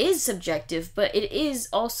 Art is subjective, but it is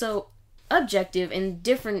also objective in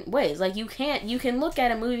different ways. Like, you can look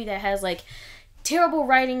at a movie that has like terrible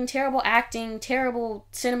writing, terrible acting, terrible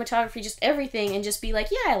cinematography, just everything, and just be like,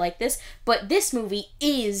 yeah, I like this, but this movie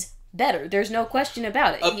is better. There's no question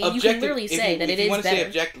about it. You can literally say that it is better. If you want to say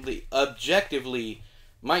objectively,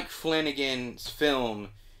 Mike Flanagan's film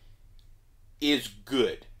is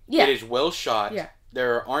good. Yeah. It is well shot. Yeah.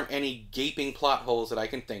 There aren't any gaping plot holes that I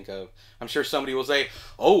can think of. I'm sure somebody will say,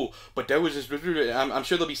 "Oh, but there was this." I'm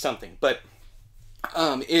sure there'll be something, but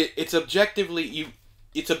it's objectively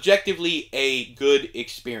a good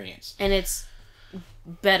experience, and it's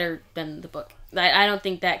better than the book. I don't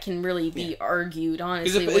think that can really be argued,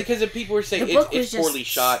 honestly. Because if people were saying it's poorly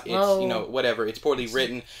shot, slow. It's whatever, it's poorly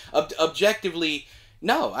written. Objectively.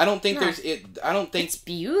 No, I don't think there's it. I don't think it's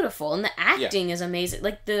beautiful, and the acting is amazing.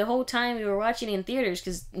 Like, the whole time we were watching it in theaters,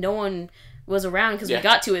 because no one was around because we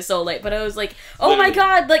got to it so late. But I was like, oh my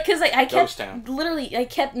god, like, because I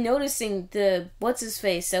kept noticing the what's his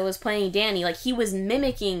face that was playing Danny. Like, he was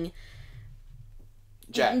mimicking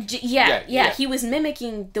Jack. He was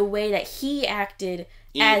mimicking the way that he acted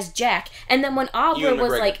as Jack. And then when Aubrey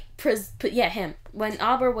was like, when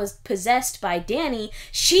Aubrey was possessed by Danny,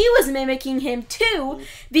 she was mimicking him too,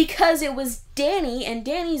 because it was Danny, and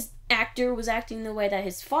Danny's actor was acting the way that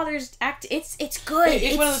his father's act. It's good.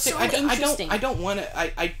 It's one of those things. Interesting. I don't want to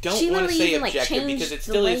say objective, because it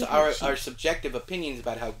still is our subjective opinions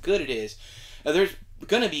about how good it is. There's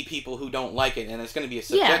going to be people who don't like it, and it's going to be a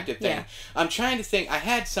subjective thing. Yeah. I'm trying to think. I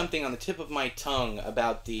had something on the tip of my tongue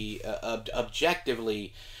about the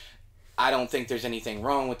objectively. I don't think there's anything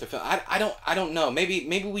wrong with the film. I don't know.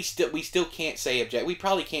 Maybe we still can't say we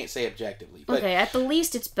probably can't say objectively. But okay, at the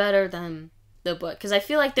least it's better than the book, because I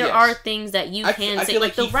feel like there are things that you can say. I feel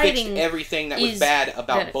like the writing fixed everything that was bad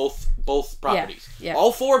about both properties. Yeah.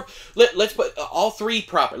 All four. Let's put all three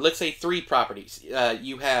properties. Let's say three properties.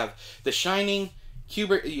 You have The Shining,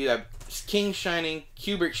 Kubrick. You have King's Shining,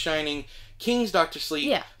 Kubrick's Shining, King's Doctor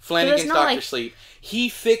Sleep, Flanagan's Doctor Sleep. He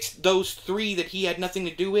fixed those three that he had nothing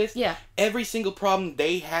to do with. Yeah. Every single problem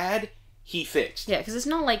they had, he fixed. Yeah, because it's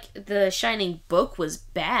not like The Shining book was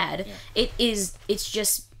bad. Yeah. It's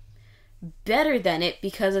just better than it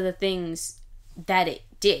because of the things that it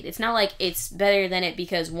did. It's not like it's better than it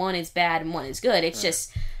because one is bad and one is good. It's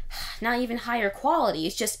just not even higher quality.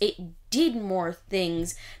 It's just it did more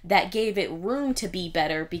things that gave it room to be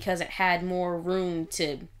better because it had more room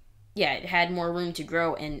to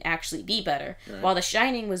grow and actually be better. Right. While The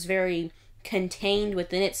Shining was very contained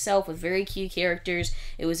within itself with very key characters.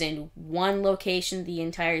 It was in one location the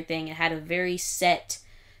entire thing. It had a very set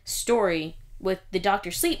story. With the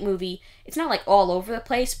Dr. Sleep movie, it's not like all over the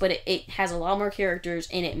place, but it has a lot more characters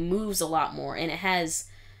and it moves a lot more, and it has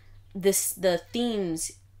the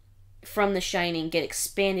themes from The Shining get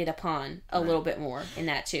expanded upon a little bit more in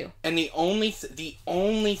that too. And the only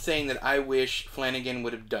thing that I wish Flanagan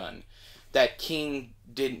would have done that King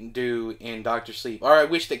didn't do in Dr. Sleep, or I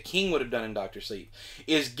wish that King would have done in Dr. Sleep,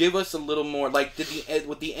 is give us a little more, like,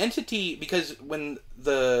 with the entity, because when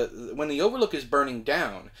the Overlook is burning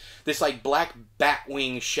down, this, like, black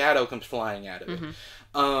batwing shadow comes flying out of it.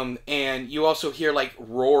 Mm-hmm. And you also hear, like,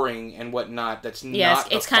 roaring and whatnot that's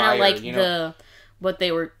not it's kind of like what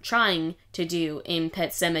they were trying to do in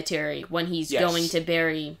Pet Sematary when he's going to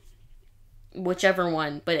bury whichever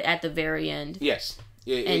one, but at the very end. Yes.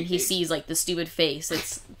 And he sees, like, the stupid face.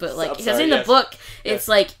 Because in the book, it's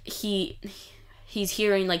like he's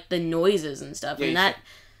hearing, like, the noises and stuff, and that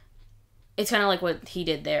it's kind of like what he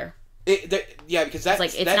did there. Because that's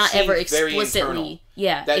like it's not ever explicitly.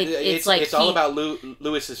 Yeah, it's like it's all about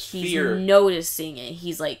Lewis's fear. He's noticing it.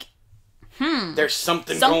 He's like, there's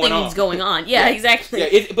something's going on. Yeah, exactly.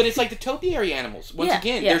 Yeah, but it's like the topiary animals. Once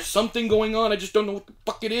again, there's something going on. I just don't know what the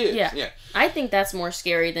fuck it is. Yeah. I think that's more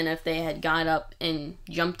scary than if they had got up and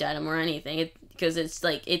jumped at him or anything. Because it's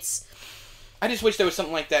like, it's... I just wish there was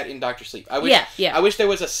something like that in Dr. Sleep. I wish there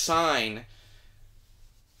was a sign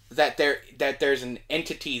that there's an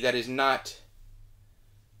entity that is not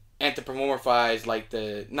anthropomorphized,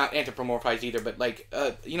 not anthropomorphized either, but like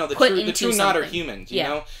the true not are humans, you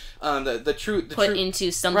know, the true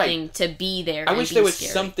into something to be there. I wish there was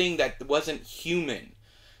something that wasn't human,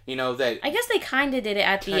 You know, that... I guess they kind of did it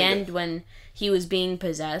at the end when he was being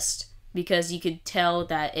possessed, because you could tell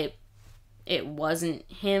that it wasn't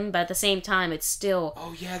him, but at the same time, it's still...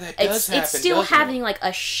 Oh, yeah, that does happen, It's still having, like,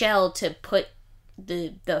 a shell to put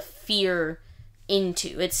the fear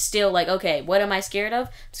into. It's still like, okay, what am I scared of?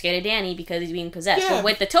 I'm scared of Danny because he's being possessed. Yeah. But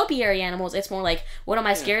with the topiary animals, it's more like, what am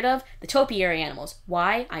I scared of? The topiary animals.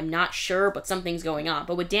 Why? I'm not sure, but something's going on.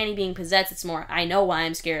 But with Danny being possessed, it's more, I know why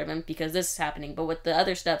I'm scared of him because this is happening. But with the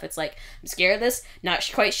other stuff, it's like, I'm scared of this, not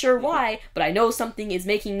quite sure why, but I know something is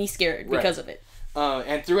making me scared because of it.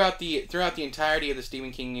 And throughout the entirety of the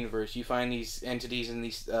Stephen King universe, you find these entities and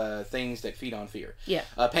these things that feed on fear. Yeah.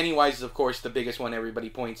 Pennywise is, of course, the biggest one everybody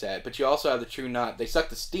points at. But you also have the True Knot. They suck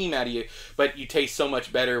the steam out of you, but you taste so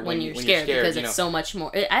much better when you're scared. Because it's so much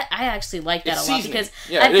more. I actually like that it's a lot seasoning.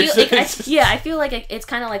 Because I feel like it's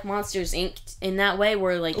kind of like Monsters, Inc. in that way,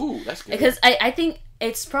 where like... Ooh, that's good. Because I think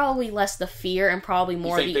it's probably less the fear and probably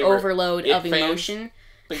more the overload of emotion.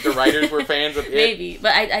 I think the writers were fans of it. Maybe,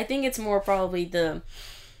 but I think it's more probably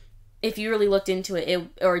if you really looked into it,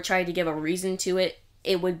 or tried to give a reason to it,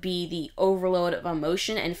 it would be the overload of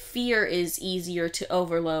emotion, and fear is easier to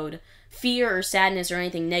overload. Fear or sadness or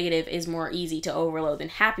anything negative is more easy to overload than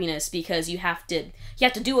happiness, because you have to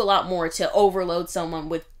do a lot more to overload someone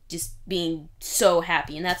with just being so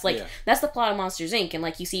happy. And that's that's the plot of Monsters, Inc. And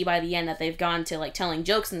like you see by the end that they've gone to like telling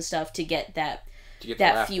jokes and stuff to get that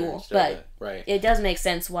fuel, but it does make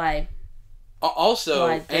sense why. Also,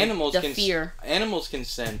 animals fear. Animals can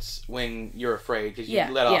sense when you're afraid because you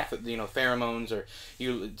let off pheromones or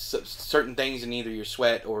certain things in either your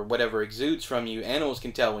sweat or whatever exudes from you. Animals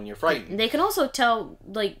can tell when you're frightened. They can also tell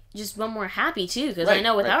like just when we're happy too, because I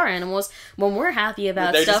know with our animals, when we're happy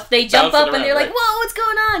about stuff, they jump up and they're like, "Whoa, what's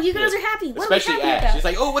going on? You guys are happy. What Especially are we happy Ash. about?" She's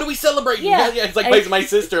like, "Oh, what are we celebrating?" Yeah, it's like my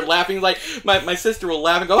sister laughing. Like my sister will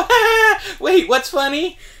laugh and go, "Ha! Wait, what's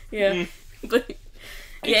funny?" Yeah, but.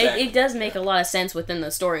 Yeah, Exactly. it does make a lot of sense within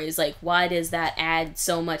the stories. Like, why does that add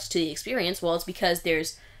so much to the experience? Well, it's because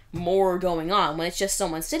there's more going on. When it's just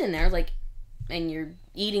someone sitting there, like, and you're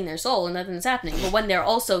eating their soul and nothing's happening. But when they're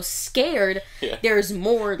also scared, there's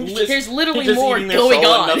more. There's literally more going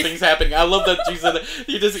on. And nothing's happening. I love that she said that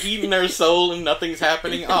you're just eating their soul and nothing's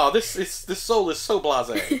happening. Oh, this soul is so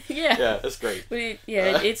blasé. Yeah, that's great. But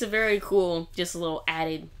it's a very cool, just a little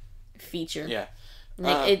added feature. Yeah,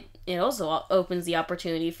 like it also opens the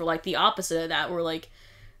opportunity for like the opposite of that, where like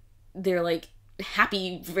they're like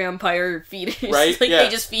happy vampire feeders, right? Like they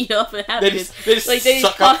just feed off of happiness. They just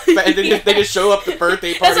suck up. They just show up to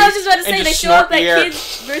birthday parties. That's what I was just about to say. They show up at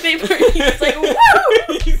kids' birthday parties. It's like,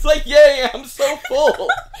 woo! He's like, yay! I'm so full.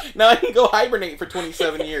 Now I can go hibernate for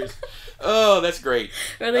 27 years. Oh, that's great.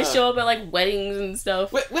 Or they show up at like weddings and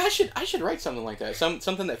stuff. Well, I should write something like that.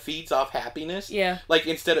 Something that feeds off happiness. Yeah. Like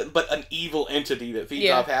but an evil entity that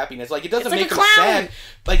feeds off happiness. Like it doesn't like make them sad.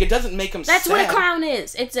 Like it doesn't make them sad. That's what a clown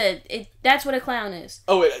is. That's what a clown is.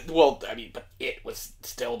 Oh, well, I mean, but it was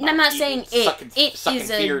still. I'm not saying it. Sucking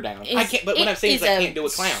fear down. I can't. But what I'm saying is, I can't do a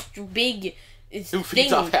clown. Big. Who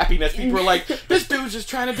feeds off happiness? People are like, this dude's just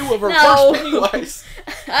trying to do a reverse Pennywise.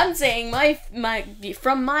 I'm saying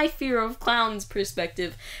from my fear of clowns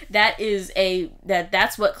perspective, that's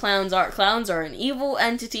what clowns are. Clowns are an evil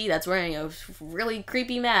entity that's wearing a really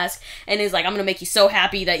creepy mask and is like, I'm gonna make you so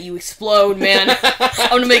happy that you explode, man. I'm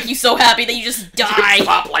gonna make you so happy that you just die. You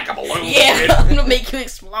pop like a balloon. Yeah, I'm gonna make you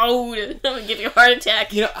explode. I'm gonna give you a heart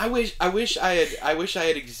attack. You know, I wish I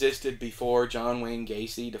had existed before John Wayne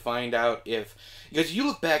Gacy to find out if. Because you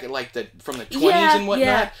look back at like from the 20s and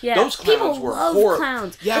whatnot, those clowns were horrible.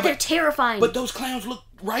 Clowns, but they're terrifying. But those clowns look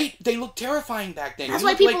they look terrifying back then. That's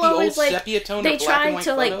why people always like sepia tone they tried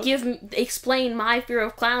to photos. like explain my fear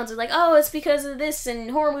of clowns. It's like, oh, it's because of this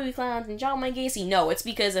and horror movie clowns and John Wayne Gacy. No, it's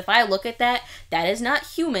because if I look at that is not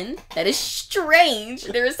human. That is strange.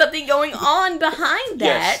 There is something going on behind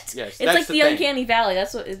that. Yes, it's like the uncanny valley.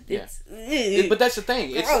 That's what it's. But that's the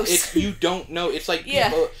thing. It's you don't know. It's like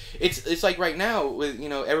people, it's like right now with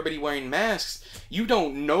everybody wearing masks. You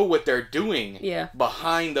don't know what they're doing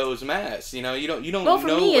behind those masks. You don't well,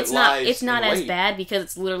 for know me, what it's lies it's not in as wait. bad because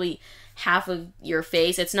it's literally half of your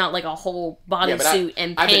face. It's not like a whole bodysuit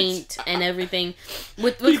and paint and everything.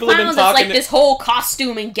 With clowns, it's like this whole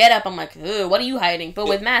costume and getup. I'm like, ugh, what are you hiding? But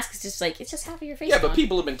with masks, it's just half of your face. Yeah, but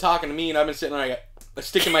people have been talking to me, and I've been sitting there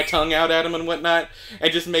sticking my tongue out at them and whatnot,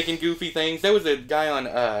 and just making goofy things. There was a guy on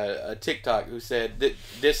a TikTok who said that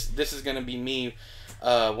this is going to be me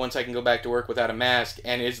once I can go back to work without a mask,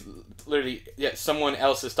 and it's literally someone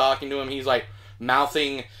else is talking to him. He's like,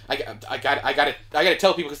 mouthing. I gotta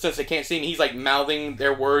tell people since they can't see me. He's like mouthing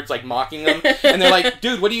their words, like mocking them, and they're like,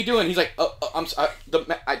 "Dude, what are you doing?" He's like,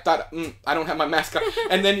 I thought I don't have my mask on."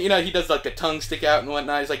 And then he does like the tongue stick out and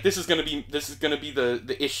whatnot. He's like, "This is gonna be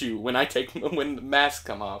the issue when when the masks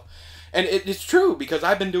come off." And it's true, because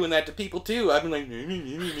I've been doing that to people too. I've been like,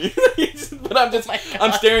 but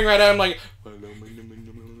I'm staring right at him like,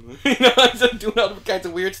 I'm just doing all kinds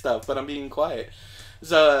of weird stuff, but I'm being quiet.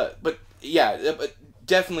 So, but yeah, but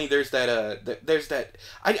definitely there's that.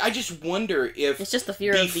 I just wonder if it's just the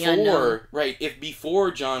fear of the unknown, right? If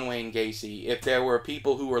before John Wayne Gacy, if there were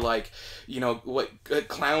people who were like,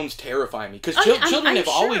 clowns terrify me, because children have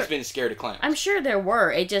always been scared of clowns. I'm sure there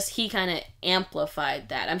were. He kind of amplified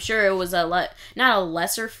that. I'm sure it was not a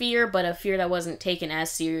lesser fear, but a fear that wasn't taken as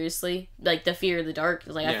seriously, like the fear of the dark.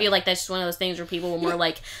 Like I feel like that's just one of those things where people were more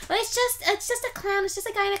like, well, it's just a clown, it's just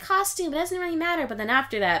a guy in a costume, it doesn't really matter. But then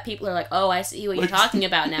after that, people are like, oh, I see what you're talking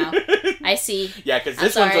about now. I see. Yeah, because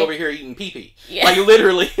this one's over here eating pee-pee. Yeah. Like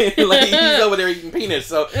literally, like he's over there eating penis.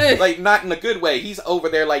 So like not in a good way. He's over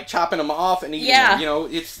there like chopping them off and eating them.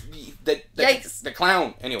 It's the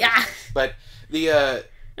clown anyway. Yeah. But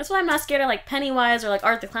that's why I'm not scared of like Pennywise or like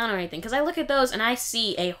Art the Clown or anything, because I look at those and I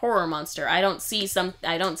see a horror monster. I don't see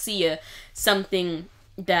something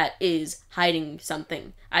that is hiding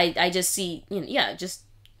something. I just see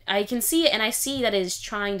I can see it and I see that it is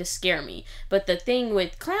trying to scare me. But the thing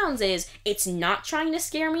with clowns is it's not trying to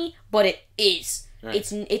scare me, but it is. Right.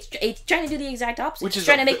 It's trying to do the exact opposite. Which is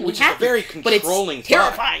trying to make me happy. Is a very controlling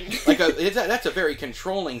terrifying. Thought. That's a very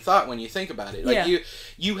controlling thought when you think about it. Like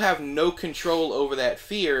you have no control over that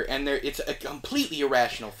fear, and it's a completely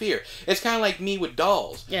irrational fear. It's kind of like me with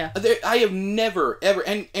dolls. Yeah. I have never ever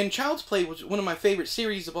and Child's Play was one of my favorite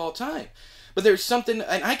series of all time. But there's something,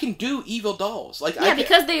 and I can do evil dolls.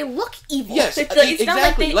 Because they look evil. Yes,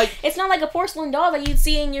 exactly. It's not like a porcelain doll that you'd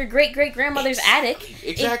see in your great-great-grandmother's attic.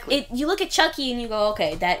 Exactly. You look at Chucky and you go,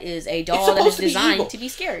 okay, that is a doll that is designed to be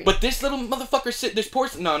scary. But this little motherfucker this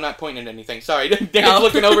porcelain. No, I'm not pointing at anything. Sorry, Dan's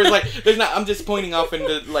looking over. It's like there's not. I'm just pointing off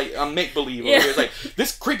into like make believe. Yeah. It's like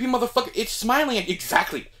this creepy motherfucker. It's smiling at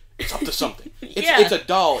exactly. It's up to something. It's a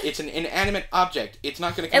doll. It's an inanimate object. It's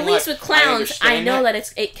not going to come At least with clowns, I know that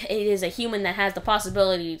it is a human that has the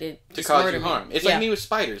possibility to cause you harm. It's like me with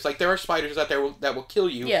spiders. Like there are spiders out there that will kill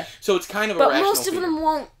you. Yeah. So it's kind of a rational But most of them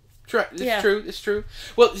won't. It's true.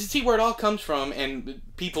 Well, see where it all comes from, and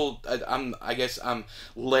people. I guess I'm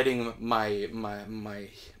letting my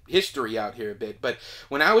history out here a bit. But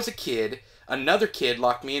when I was a kid, another kid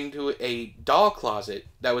locked me into a doll closet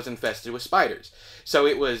that was infested with spiders. So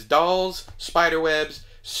it was dolls, spider webs,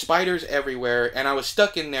 spiders everywhere, and I was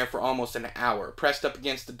stuck in there for almost an hour, pressed up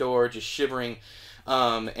against the door, just shivering.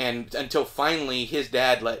 And until finally his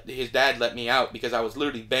dad let me out, because I was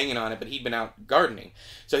literally banging on it, but he'd been out gardening.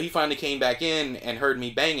 So he finally came back in and heard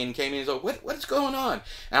me banging, came in and was like, what's going on?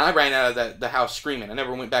 And I ran out of the house screaming. I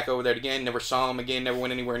never went back over there again, never saw him again, never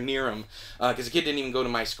went anywhere near him, because the kid didn't even go to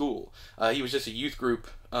my school. He was just a youth group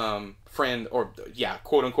friend, or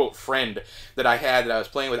quote unquote friend that I had that I was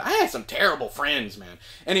playing with. I had some terrible friends, man.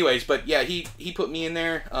 Anyways, but yeah, he put me in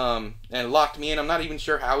there and locked me in. I'm not even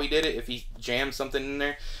sure how he did it, if he jammed something in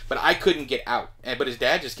there, but I couldn't get out. But his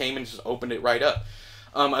dad just came and just opened it right up.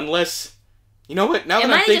 Unless, you know what? Now that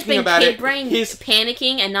I'm thinking about it, his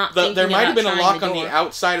panicking and not thinking there might have been a lock on the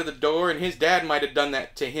outside of the door, and his dad might have done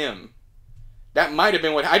that to him. That might have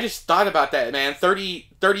been what I just thought about that, man. 30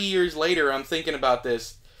 years later, I'm thinking about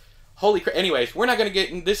this. Holy crap. Anyways, we're not going to get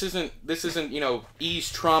in. This isn't,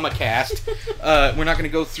 E's Trauma Cast. We're not going to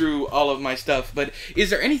go through all of my stuff. But is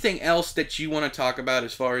there anything else that you want to talk about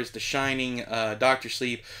as far as The Shining, Dr.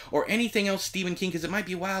 Sleep, or anything else Stephen King? Because it might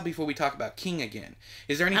be a while before we talk about King again.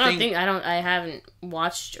 Is there anything? I haven't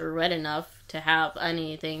watched or read enough to have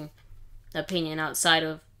anything opinion outside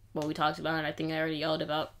of what we talked about, and I think I already yelled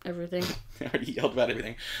about everything. I already yelled about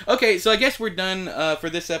everything. Okay, so I guess we're done for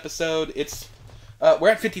this episode. We're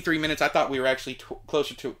at 53 minutes. I thought we were actually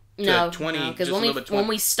closer to 20. Because when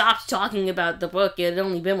we stopped talking about the book, it had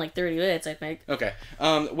only been like 30 minutes, I think. Okay.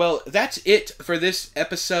 Well, that's it for this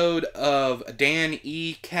episode of Dan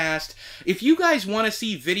E Cast. If you guys want to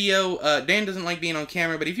see video, Dan doesn't like being on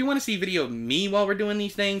camera, but if you want to see video of me while we're doing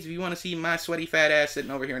these things, if you want to see my sweaty fat ass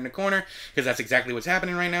sitting over here in the corner, because that's exactly what's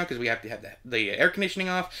happening right now, because we have to have the air conditioning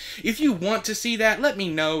off. If you want to see that, let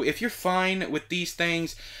me know. If you're fine with these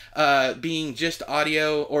things being just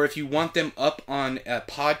audio, or if you want them up on a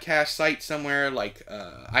podcast site somewhere like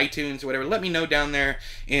iTunes or whatever, let me know down there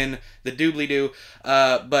in the doobly-doo.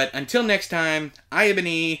 But until next time, I have been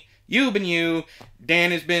E, you have been you,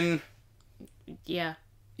 Dan has been... Yeah.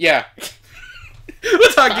 Yeah.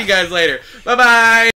 We'll talk to you guys later. Bye-bye.